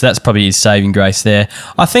 But yeah, so that's probably his saving grace there.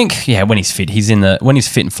 I think, when he's fit, when he's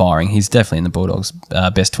fit and firing, he's definitely in the Bulldogs'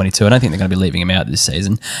 best 22. I don't think they're going to be leaving him out this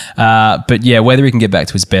season. But yeah, whether he can get back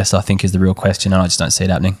to his best, I think is the real question, and I just don't see it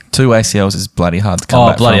happening. 2 ACLs is bloody hard to come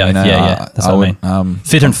back bloody from. That's what I mean.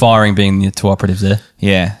 Fit and firing being the 2 operatives there.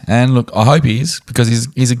 Yeah, and look, I hope he is because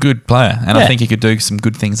he's a good player, and I think he could do some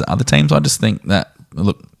good things at other teams. I just think that,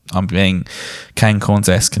 look, I'm being Kane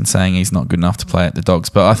Corns-esque and saying he's not good enough to play at the Dogs,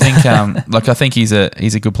 but I think I think he's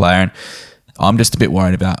a good player, and I'm just a bit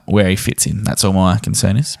worried about where he fits in. That's all my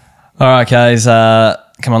concern is. All right, Kaes,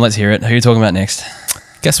 come on, let's hear it. Who are you talking about next?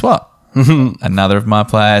 Guess what? Another of my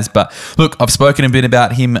players. But look, I've spoken a bit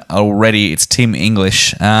about him already. It's Tim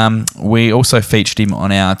English. We also featured him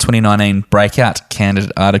on our 2019 Breakout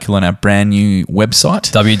candidate article on our brand new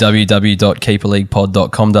website.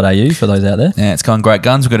 www.keeperleaguepod.com.au for those out there. Yeah, it's gone great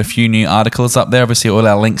guns. We've got a few new articles up there. Obviously, all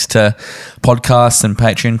our links to podcasts and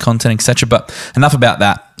Patreon content, etc. But enough about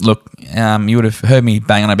that. Look, you would have heard me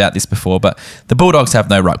bang on about this before, but the Bulldogs have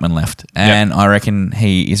no ruckman left, and I reckon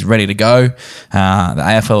he is ready to go. The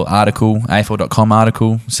AFL.com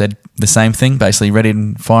article said the same thing, basically ready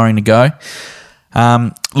and firing to go.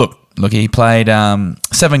 Look, he played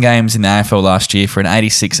 7 games in the AFL last year for an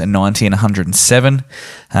 86, a 90 and 107.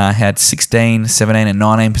 Had 16, 17 and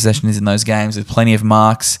 19 possessions in those games with plenty of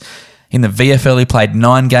marks. In the VFL, he played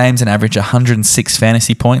 9 games and averaged 106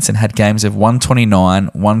 fantasy points and had games of 129,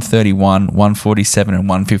 131, 147 and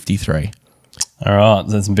 153. All right,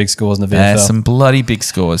 there's some big scores in the VFL. Some bloody big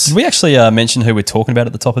scores. Did we actually mention who we're talking about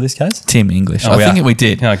at the top of this case? Tim English. I think we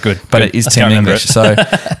did. Oh, good. But it is Tim English. So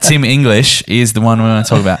Tim English is the one we want to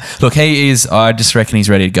talk about. Look, I just reckon he's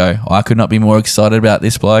ready to go. I could not be more excited about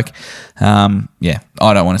this bloke. I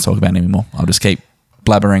don't want to talk about him anymore. I'll just keep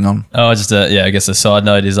blabbering on. Oh, just I guess a side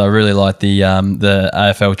note is I really like the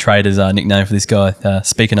AFL traders nickname for this guy,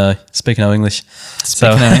 Speaking O English.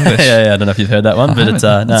 Speaking O English. I don't know if you've heard that one, but it's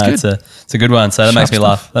a good one. So that makes me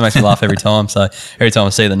laugh. That makes me laugh every time. So every time I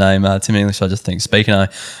see the name Tim English, I just think Speaking O.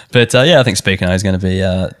 But I think Speaking O is going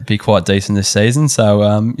to be quite decent this season. So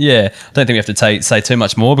I don't think we have to say too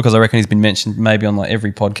much more because I reckon he's been mentioned maybe on like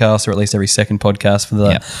every podcast or at least every second podcast for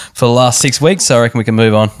the last 6 weeks. So I reckon we can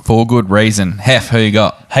move on for good reason. Heff, who you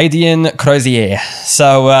got? Hayden Crozier.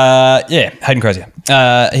 So, Hayden Crozier.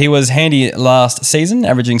 He was handy last season,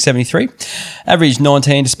 averaging 73. Averaged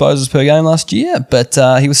 19 disposals per game last year, but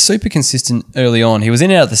he was super consistent early on. He was in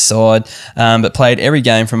and out of the side, but played every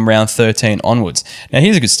game from round 13 onwards. Now,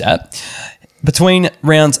 here's a good stat. Between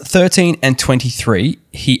rounds 13 and 23,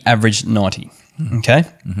 he averaged 90. Okay?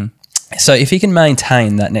 Mm-hmm. So, if he can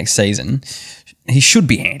maintain that next season, he should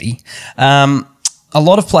be handy. A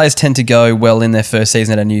lot of players tend to go well in their first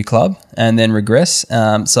season at a new club and then regress.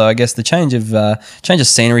 So I guess the change of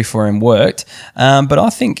scenery for him worked. But I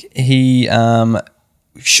think he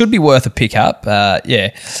should be worth a pickup.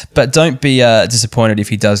 But don't be disappointed if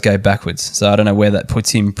he does go backwards. So I don't know where that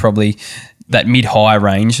puts him. Probably that mid-high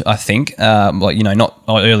range, I think. Not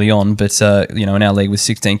early on, but in our league with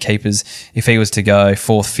 16 keepers, if he was to go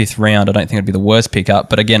 4th, 5th round, I don't think it'd be the worst pickup.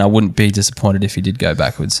 But again, I wouldn't be disappointed if he did go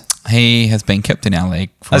backwards. He has been kept in our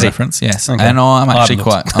league for reference, yes. Okay. And I'm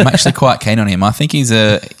actually quite keen on him. I think he's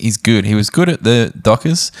good. He was good at the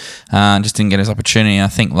Dockers, just didn't get his opportunity. I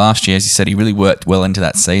think last year, as you said, he really worked well into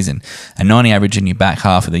that season. A 90 average in your back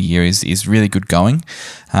half of the year is really good going.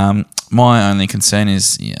 My only concern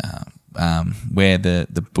is where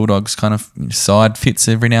the Bulldogs kind of side fits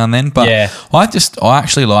every now and then. But Yeah. I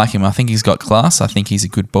actually like him. I think he's got class. I think he's a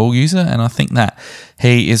good ball user, and I think that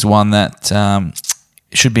he is one that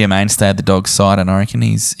should be a mainstay at the Dogs side, and I reckon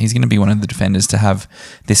he's going to be one of the defenders to have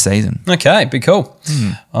this season. Okay, be cool.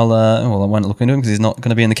 I won't look into him because he's not going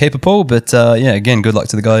to be in the keeper pool. But again, good luck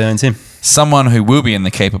to the guy who owns him. Someone who will be in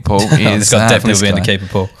the keeper pool is This guy definitely will be in the guy, keeper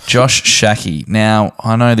pool. Josh Shackey. Now,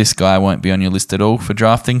 I know this guy won't be on your list at all for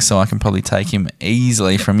drafting, so I can probably take him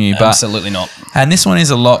easily from you. But Absolutely not. And this one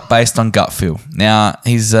is a lot based on gut feel. Now,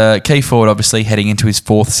 he's a key forward, obviously, heading into his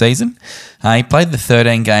 4th season. He played the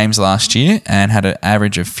 13 games last year and had an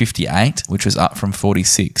average of 58, which was up from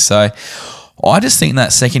 46. So I just think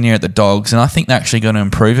that second year at the Dogs, and I think they're actually going to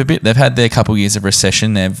improve a bit. They've had their couple of years of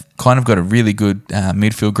recession. They've kind of got a really good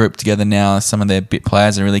midfield group together now. Some of their bit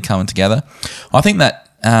players are really coming together. I think that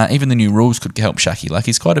even the new rules could help Shackey. Like,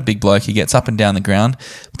 he's quite a big bloke. He gets up and down the ground.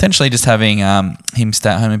 Potentially just having him stay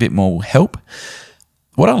at home a bit more will help.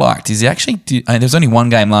 What I liked is he actually did, there was only one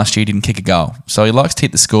game last year he didn't kick a goal. So he likes to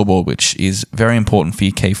hit the scoreboard, which is very important for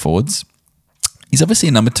your key forwards. He's obviously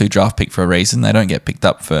a number 2 draft pick for a reason. They don't get picked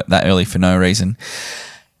up for that early for no reason.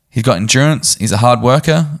 He's got endurance. He's a hard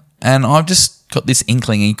worker. And I've just got this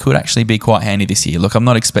inkling he could actually be quite handy this year. Look, I'm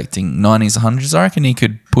not expecting 90s, 100s. I reckon he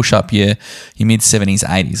could push up your mid-70s,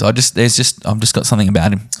 80s. I've just got something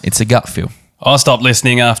about him. It's a gut feel. I'll stop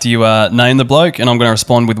listening after you name the bloke, and I'm going to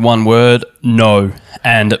respond with one word: no,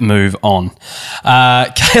 and move on.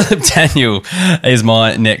 Caleb Daniel is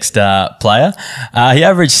my next player. He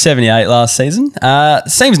averaged 78 last season.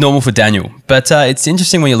 Seems normal for Daniel, but it's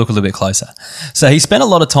interesting when you look a little bit closer. So he spent a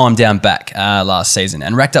lot of time down back last season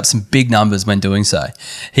and racked up some big numbers when doing so.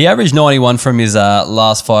 He averaged 91 from his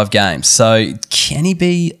last 5 games. So can he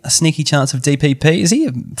be a sneaky chance of DPP? Is he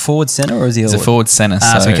a forward centre or is he? He's a forward centre,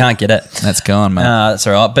 so he can't get it. That's gone, mate. That's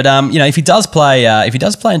all right. But if he does play,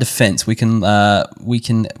 in defence, we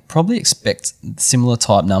can probably expect similar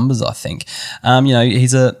type numbers. I think.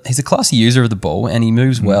 He's a classy user of the ball and he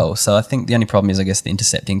moves well. So I think the only problem is, I guess, the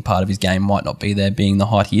intercepting part of his game might not be there, being the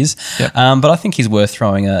height he is. Yep. But I think he's worth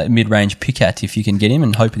throwing a mid-range pick at if you can get him,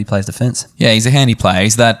 and hope that he plays defence. Yeah, he's a handy player.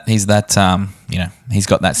 He's that. He's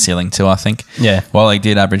got that ceiling too, I think. Yeah. While he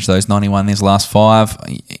did average those 91 in his last 5,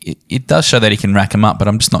 it does show that he can rack him up, but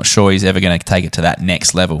I'm just not sure he's ever going to take it to that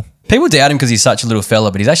next level. People doubt him because he's such a little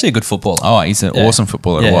fella, but he's actually a good footballer. Oh, he's an awesome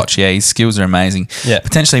footballer to watch. Yeah, his skills are amazing. Yeah.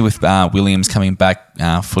 Potentially with Williams coming back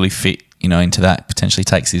fully fit, into that, potentially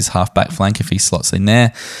takes his half-back flank if he slots in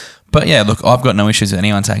there. But yeah, look, I've got no issues with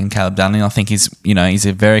anyone taking Caleb Daniel. I think he's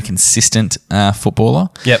a very consistent footballer.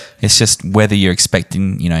 Yep. It's just whether you're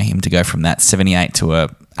expecting, him to go from that 78 to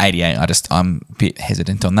a 88. I'm a bit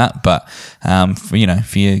hesitant on that. But for your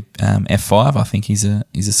F5, I think he's a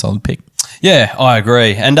solid pick. Yeah, I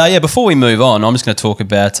agree. And before we move on, I'm just going to talk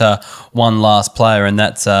about one last player, and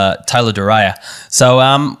that's Taylor Duryea. So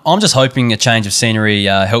I'm just hoping a change of scenery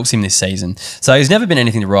helps him this season. So he's never been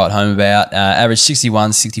anything to write home about. Averaged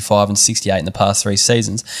 61, 65 and 68 in the past 3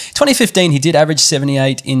 seasons. 2015, he did average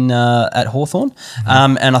 78 at Hawthorn.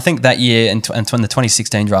 And I think that year and in the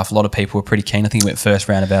 2016 draft, a lot of people were pretty keen. I think he went first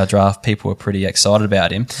round of our draft. People were pretty excited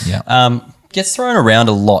about him. Yeah. Gets thrown around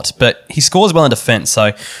a lot, but he scores well in defence.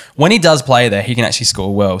 So when he does play there, he can actually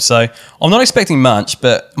score well. So I'm not expecting much,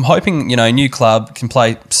 but I'm hoping, new club can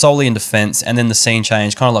play solely in defence, and then the scene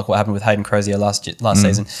change, kind of like what happened with Hayden Crozier last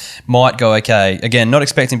season, might go okay. Again, not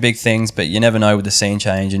expecting big things, but you never know with the scene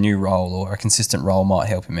change, a new role or a consistent role might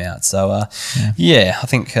help him out. So, I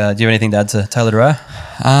think, do you have anything to add to Taylor Duryea?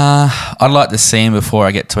 I'd like to see him before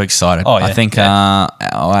I get too excited. Oh, yeah. I think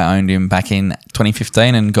I owned him back in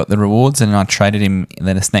 2015 and got the rewards, and I traded him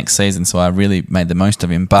this next season, so I really made the most of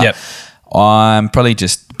him. But I'm probably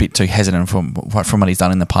just a bit too hesitant from what he's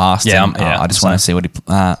done in the past. I just want to see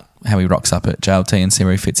how he rocks up at JLT and see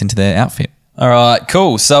where he fits into their outfit. All right,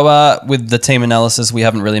 cool. So with the team analysis, we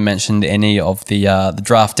haven't really mentioned any of the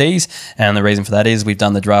draftees, and the reason for that is we've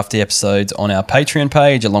done the draftee episodes on our Patreon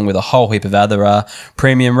page, along with a whole heap of other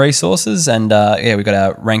premium resources. And we've got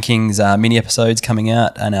our rankings mini episodes coming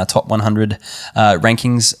out, and our top 100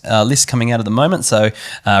 rankings list coming out at the moment. So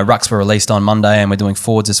rucks were released on Monday, and we're doing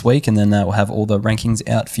forwards this week, and then we'll have all the rankings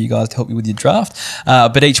out for you guys to help you with your draft.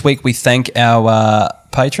 But each week we thank our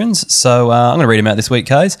patrons. So I'm going to read them out this week,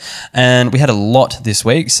 Kaes. And we had a lot this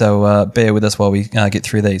week, so bear with us while we get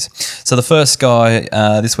through these. So the first guy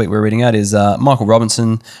this week we're reading out is Michael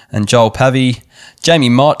Robinson and Joel Pavey, Jamie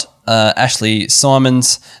Mott, Ashley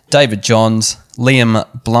Simons, David Johns, Liam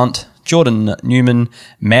Blunt, Jordan Newman,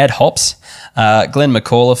 Mad Hops, Glenn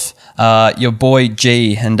McAuliffe, your boy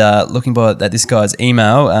G, and looking at this guy's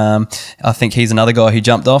email, I think he's another guy who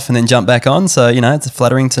jumped off and then jumped back on. So, it's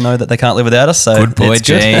flattering to know that they can't live without us. So good boy,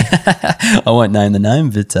 G. I won't name the name,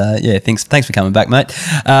 but thanks for coming back, mate.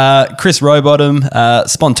 Chris Rowbottom,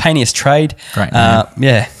 Spontaneous Trade. Great name.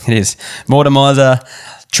 Yeah, it is. Mortimizer,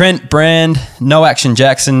 Trent Brand, No Action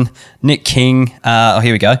Jackson, Nick King.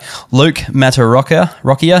 Here we go. Luke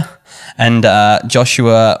Matarocchia, and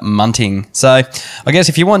Joshua Munting. So I guess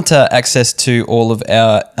if you want access to all of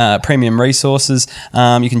our premium resources,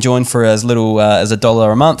 you can join for as little as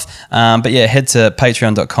 $1 a month. But head to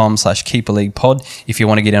patreon.com/keeperleaguepod if you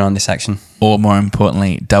want to get in on this action. Or more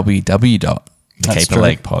importantly,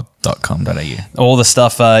 www.keeperleaguepod.com.au. All the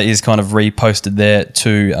stuff is kind of reposted there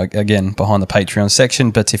too, again, behind the Patreon section.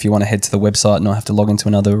 But if you want to head to the website and not have to log into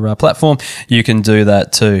another platform, you can do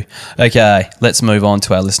that too. Okay, let's move on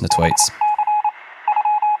to our listener tweets.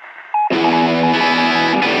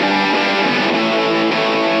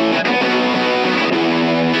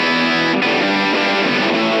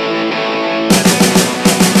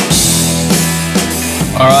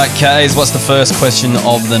 All right, Kaes, what's the first question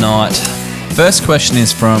of the night? First question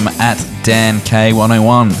is from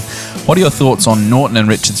 @DanK101. What are your thoughts on Norton and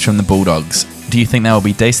Richards from the Bulldogs? Do you think they will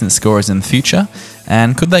be decent scorers in the future?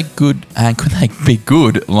 And could they be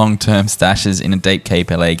good long-term stashes in a deep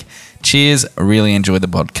keeper league? Cheers. Really enjoy the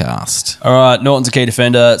podcast. All right, Norton's a key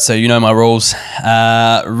defender, so you know my rules.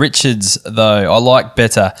 Richards, though, I like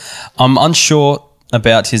better. I'm unsure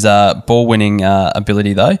about his ball-winning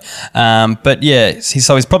ability, though. But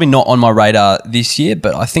he's probably not on my radar this year,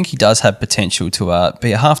 but I think he does have potential to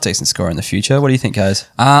be a half-decent scorer in the future. What do you think, Kaes?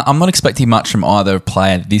 I'm not expecting much from either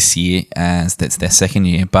player this year, as that's their second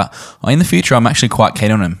year, but in the future, I'm actually quite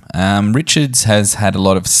keen on him. Richards has had a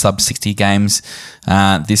lot of sub-60 games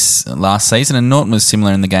this last season, and Norton was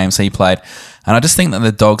similar in the games he played. And I just think that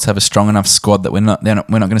the Dogs have a strong enough squad that we're not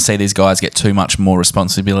going to see these guys get too much more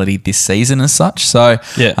responsibility this season as such. So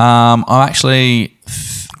I'm actually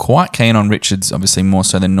quite keen on Richards, obviously more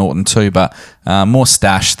so than Norton too, but more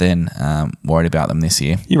stash than worried about them this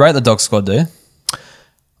year. You rate the Dogs squad, do you?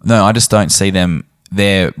 No, I just don't see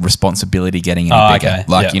their responsibility getting any bigger.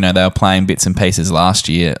 Okay. They were playing bits and pieces last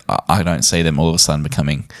year. I don't see them all of a sudden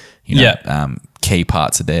becoming, key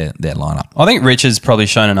parts of their lineup. I think Richards probably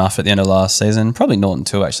shown enough at the end of last season. Probably Norton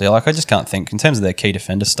too, actually. I just can't think in terms of their key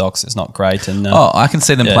defender stocks. It's not great. And I can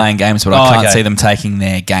see them playing games, but I can't see them taking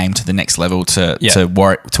their game to the next level to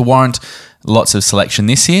warrant lots of selection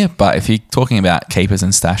this year. But if you're talking about keepers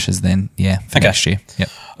and stashes, then for next year. Yep.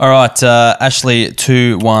 All right,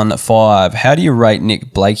 Ashley215. How do you rate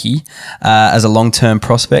Nick Blakey as a long-term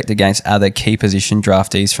prospect against other key position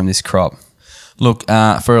draftees from this crop? Look,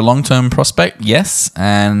 for a long-term prospect, yes.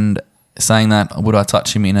 And saying that, would I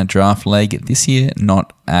touch him in a draft league this year?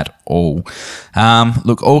 Not at all.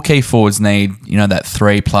 Look, all key forwards need, that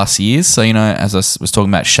 3+ years. So, as I was talking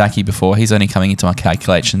about Shaki before, he's only coming into my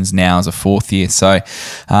calculations now as a 4th year. So,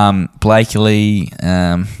 Blakey,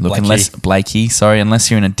 unless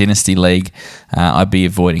you're in a dynasty league, I'd be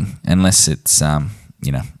avoiding, unless it's...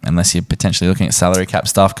 unless you're potentially looking at salary cap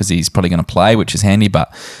stuff, because he's probably going to play, which is handy,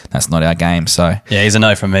 but that's not our game. So he's a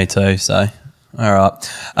no from me too. So all right,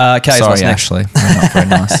 Kaes, sorry, Ashley, we're not very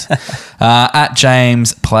nice.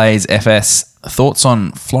 @James Plays FS. Thoughts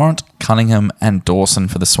on Florent, Cunningham, and Dawson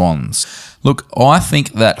for the Swans? Look, I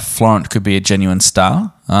think that Florent could be a genuine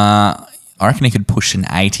star. I reckon he could push an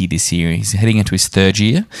 80 this year. He's heading into his 3rd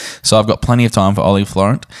year, so I've got plenty of time for Ollie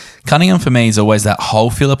Florent. Cunningham for me is always that hole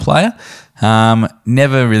filler player.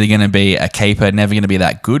 Never really going to be a keeper, never going to be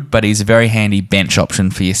that good, but he's a very handy bench option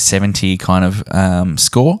for your 70 kind of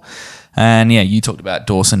score. And you talked about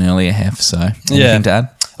Dawson earlier, Heff, so anything to add?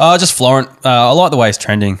 Just Florent. I like the way he's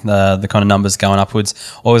trending, the kind of numbers going upwards.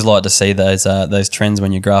 Always like to see those trends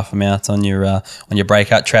when you graph them out on your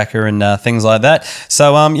breakout tracker and things like that.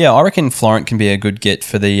 So I reckon Florent can be a good get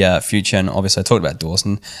for the future. And obviously I talked about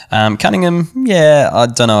Dawson. Cunningham, I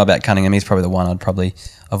don't know about Cunningham. He's probably the one I'd probably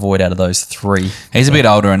avoid out of those 3. He's a bit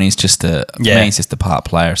older, and he's just a part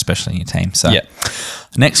player, especially in your team. So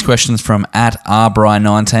next question is from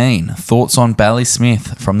 @Arbry19. Thoughts on Bailey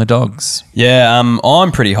Smith from the Dogs?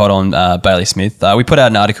 I'm pretty hot on Bailey Smith. We put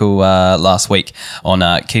out an article last week on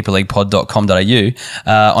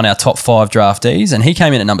keeperleaguepod.com.au on our top 5 draftees, and he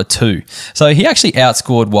came in at number 2. So he actually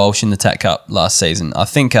outscored Walsh in the TAC Cup last season. I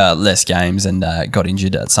think less games and got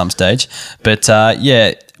injured at some stage. But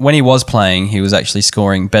when he was playing, he was actually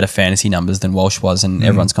scoring better fantasy numbers than Walsh was, and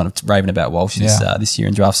everyone's kind of raving about Walsh this year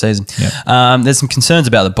in draft season. Yep. There's some concerns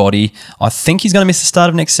about the body. I think he's going to miss the start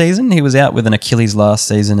of next season. He was out with an Achilles last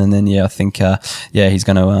season, and then I think he's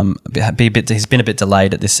going to be a bit. He's been a bit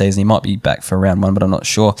delayed at this season. He might be back for round 1, but I'm not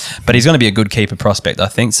sure. But he's going to be a good keeper prospect, I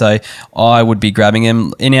think. So I would be grabbing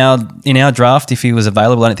him in our draft if he was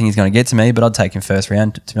available. I don't think he's going to get to me, but I'd take him first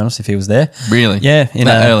round, to be honest, if he was there. Really? Yeah.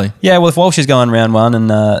 That early? Yeah, well, if Walsh is going round 1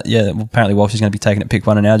 and apparently Walsh is going to be taken at pick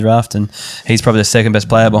 1 in our draft, and he's probably the second best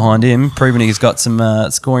player behind him, proving he's got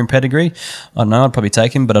some scoring pedigree. I don't know, I'd probably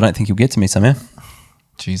take him, but I don't think he'll get to me somehow.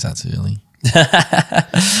 Jeez, that's early.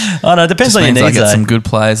 I don't know, it depends on your needs. I get some good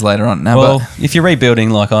players later on. No, well, if you're rebuilding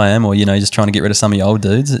like I am, or just trying to get rid of some of your old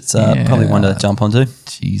dudes, it's probably one to jump onto.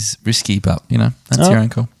 Jeez, risky, but that's your own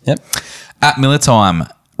call. Yep. At Miller time,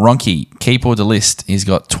 Ronke, keep or delist, he's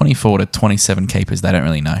got 24 to 27 keepers. They don't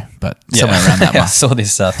really know, but somewhere around that I mark. saw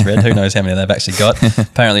this thread. Who knows how many they've actually got.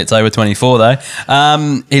 Apparently it's over 24 though.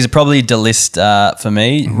 He's probably delist for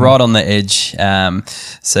me, right on the edge.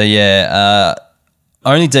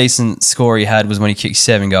 Only decent score he had was when he kicked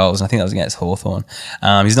 7 goals, and I think that was against Hawthorn.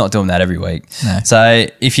 He's not doing that every week. No. So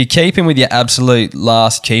if you keep him with your absolute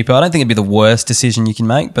last keeper, I don't think it'd be the worst decision you can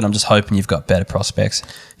make, but I'm just hoping you've got better prospects.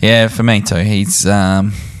 Yeah, for me too. He's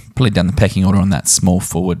probably down the pecking order on that small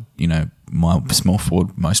forward, my small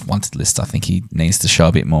forward most wanted list. I think he needs to show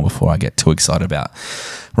a bit more before I get too excited about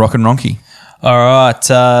Rock and Ronke. All right,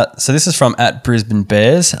 so this is from at Brisbane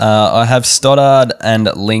Bears. I have Stoddard and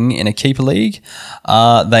Ling in a keeper league.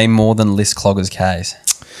 Are they more than list cloggers, Kaes?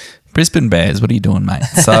 Brisbane Bears, what are you doing, mate?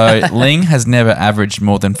 So Ling has never averaged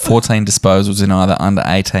more than 14 disposals in either under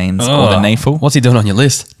 18s or the NEFL. What's he doing on your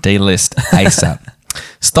list? D-list ASAP.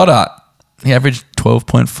 Stoddard, he averaged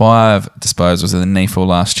 12.5 disposals in the NEFL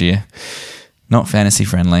last year. Not fantasy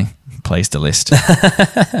friendly. Please delist.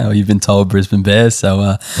 Well, you've been told, Brisbane Bears.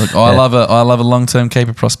 So look, I love a long-term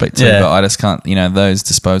keeper prospect too, but I just can't. Those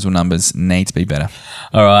disposal numbers need to be better.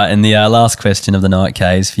 All right, and the last question of the night,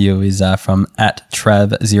 Kaes, for you is from at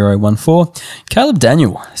Trav014. Caleb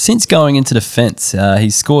Daniel, since going into defence,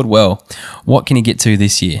 he's scored well. What can he get to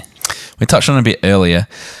this year? We touched on it a bit earlier.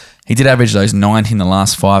 He did average those 90 in the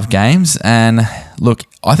last 5 games, and look,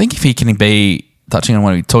 I think if he can be, touching on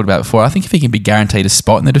what we talked about before, I think if he can be guaranteed a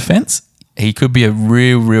spot in the defence, he could be a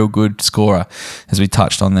real good scorer. As we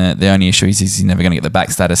touched on, the only issue is he's never going to get the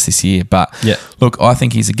back status this year. But look, I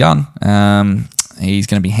think he's a gun. He's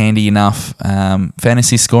going to be handy enough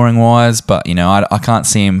fantasy scoring wise, but I can't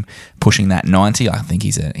see him pushing that 90. I think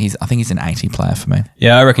he's an 80 player for me.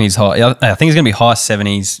 Yeah, I reckon he's high. I think he's going to be high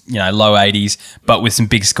 70s, low 80s, but with some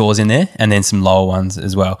big scores in there and then some lower ones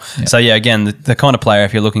as well. Yep. So yeah, again, the kind of player,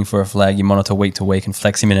 if you're looking for a flag, you monitor week to week and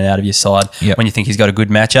flex him in and out of your side when you think he's got a good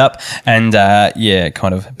matchup, and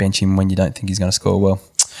kind of bench him when you don't think he's going to score well.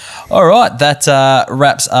 All right, that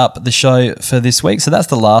wraps up the show for this week. So that's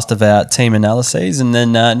the last of our team analyses. And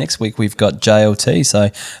then next week we've got JLT. So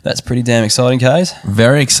that's pretty damn exciting, Kaes.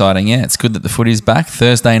 Very exciting, yeah. It's good that the footy's back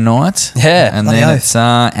Thursday night. Yeah. And then it's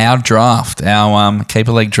our draft, our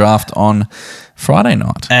Keeper League draft on Friday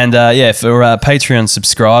night. And for Patreon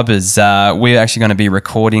subscribers, we're actually going to be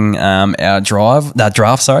recording our draft.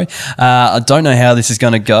 I don't know how this is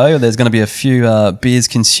going to go. There's going to be a few beers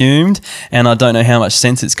consumed, and I don't know how much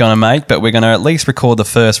sense it's going to make, but we're going to at least record the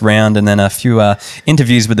first round and then a few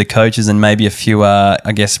interviews with the coaches and maybe a few,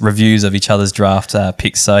 reviews of each other's draft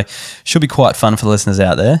picks. So should be quite fun for the listeners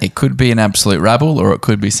out there. It could be an absolute rabble, or it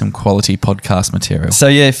could be some quality podcast material. So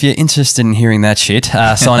yeah, if you're interested in hearing that shit,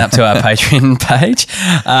 sign up to our Patreon page.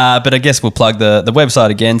 But I guess we'll plug the website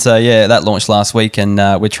again. So yeah, that launched last week, and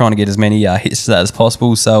we're trying to get as many hits to that as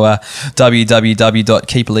possible. So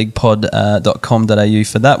www.keeperleaguepod.com.au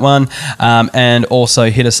for that one, and also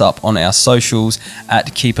hit us up on our socials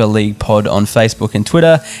at Keeper League Pod on Facebook and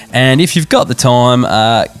Twitter. And if you've got the time,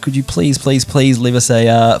 could you please leave us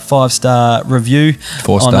a 5-star review?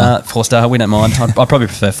 4-star. 4-star. We don't mind. I'd probably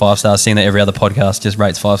prefer 5 stars, seeing that every other podcast just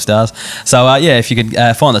rates 5 stars. So if you could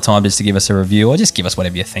find the time just to give us a review, or just give us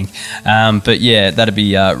whatever you think. But yeah, that'd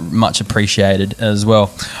be much appreciated as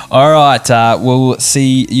well. All right, we'll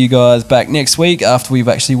see you guys back next week after we've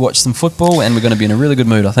actually watched some football, and we're going to be in a really good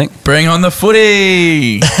mood, I think. Bring on the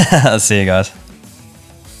footy! See you guys.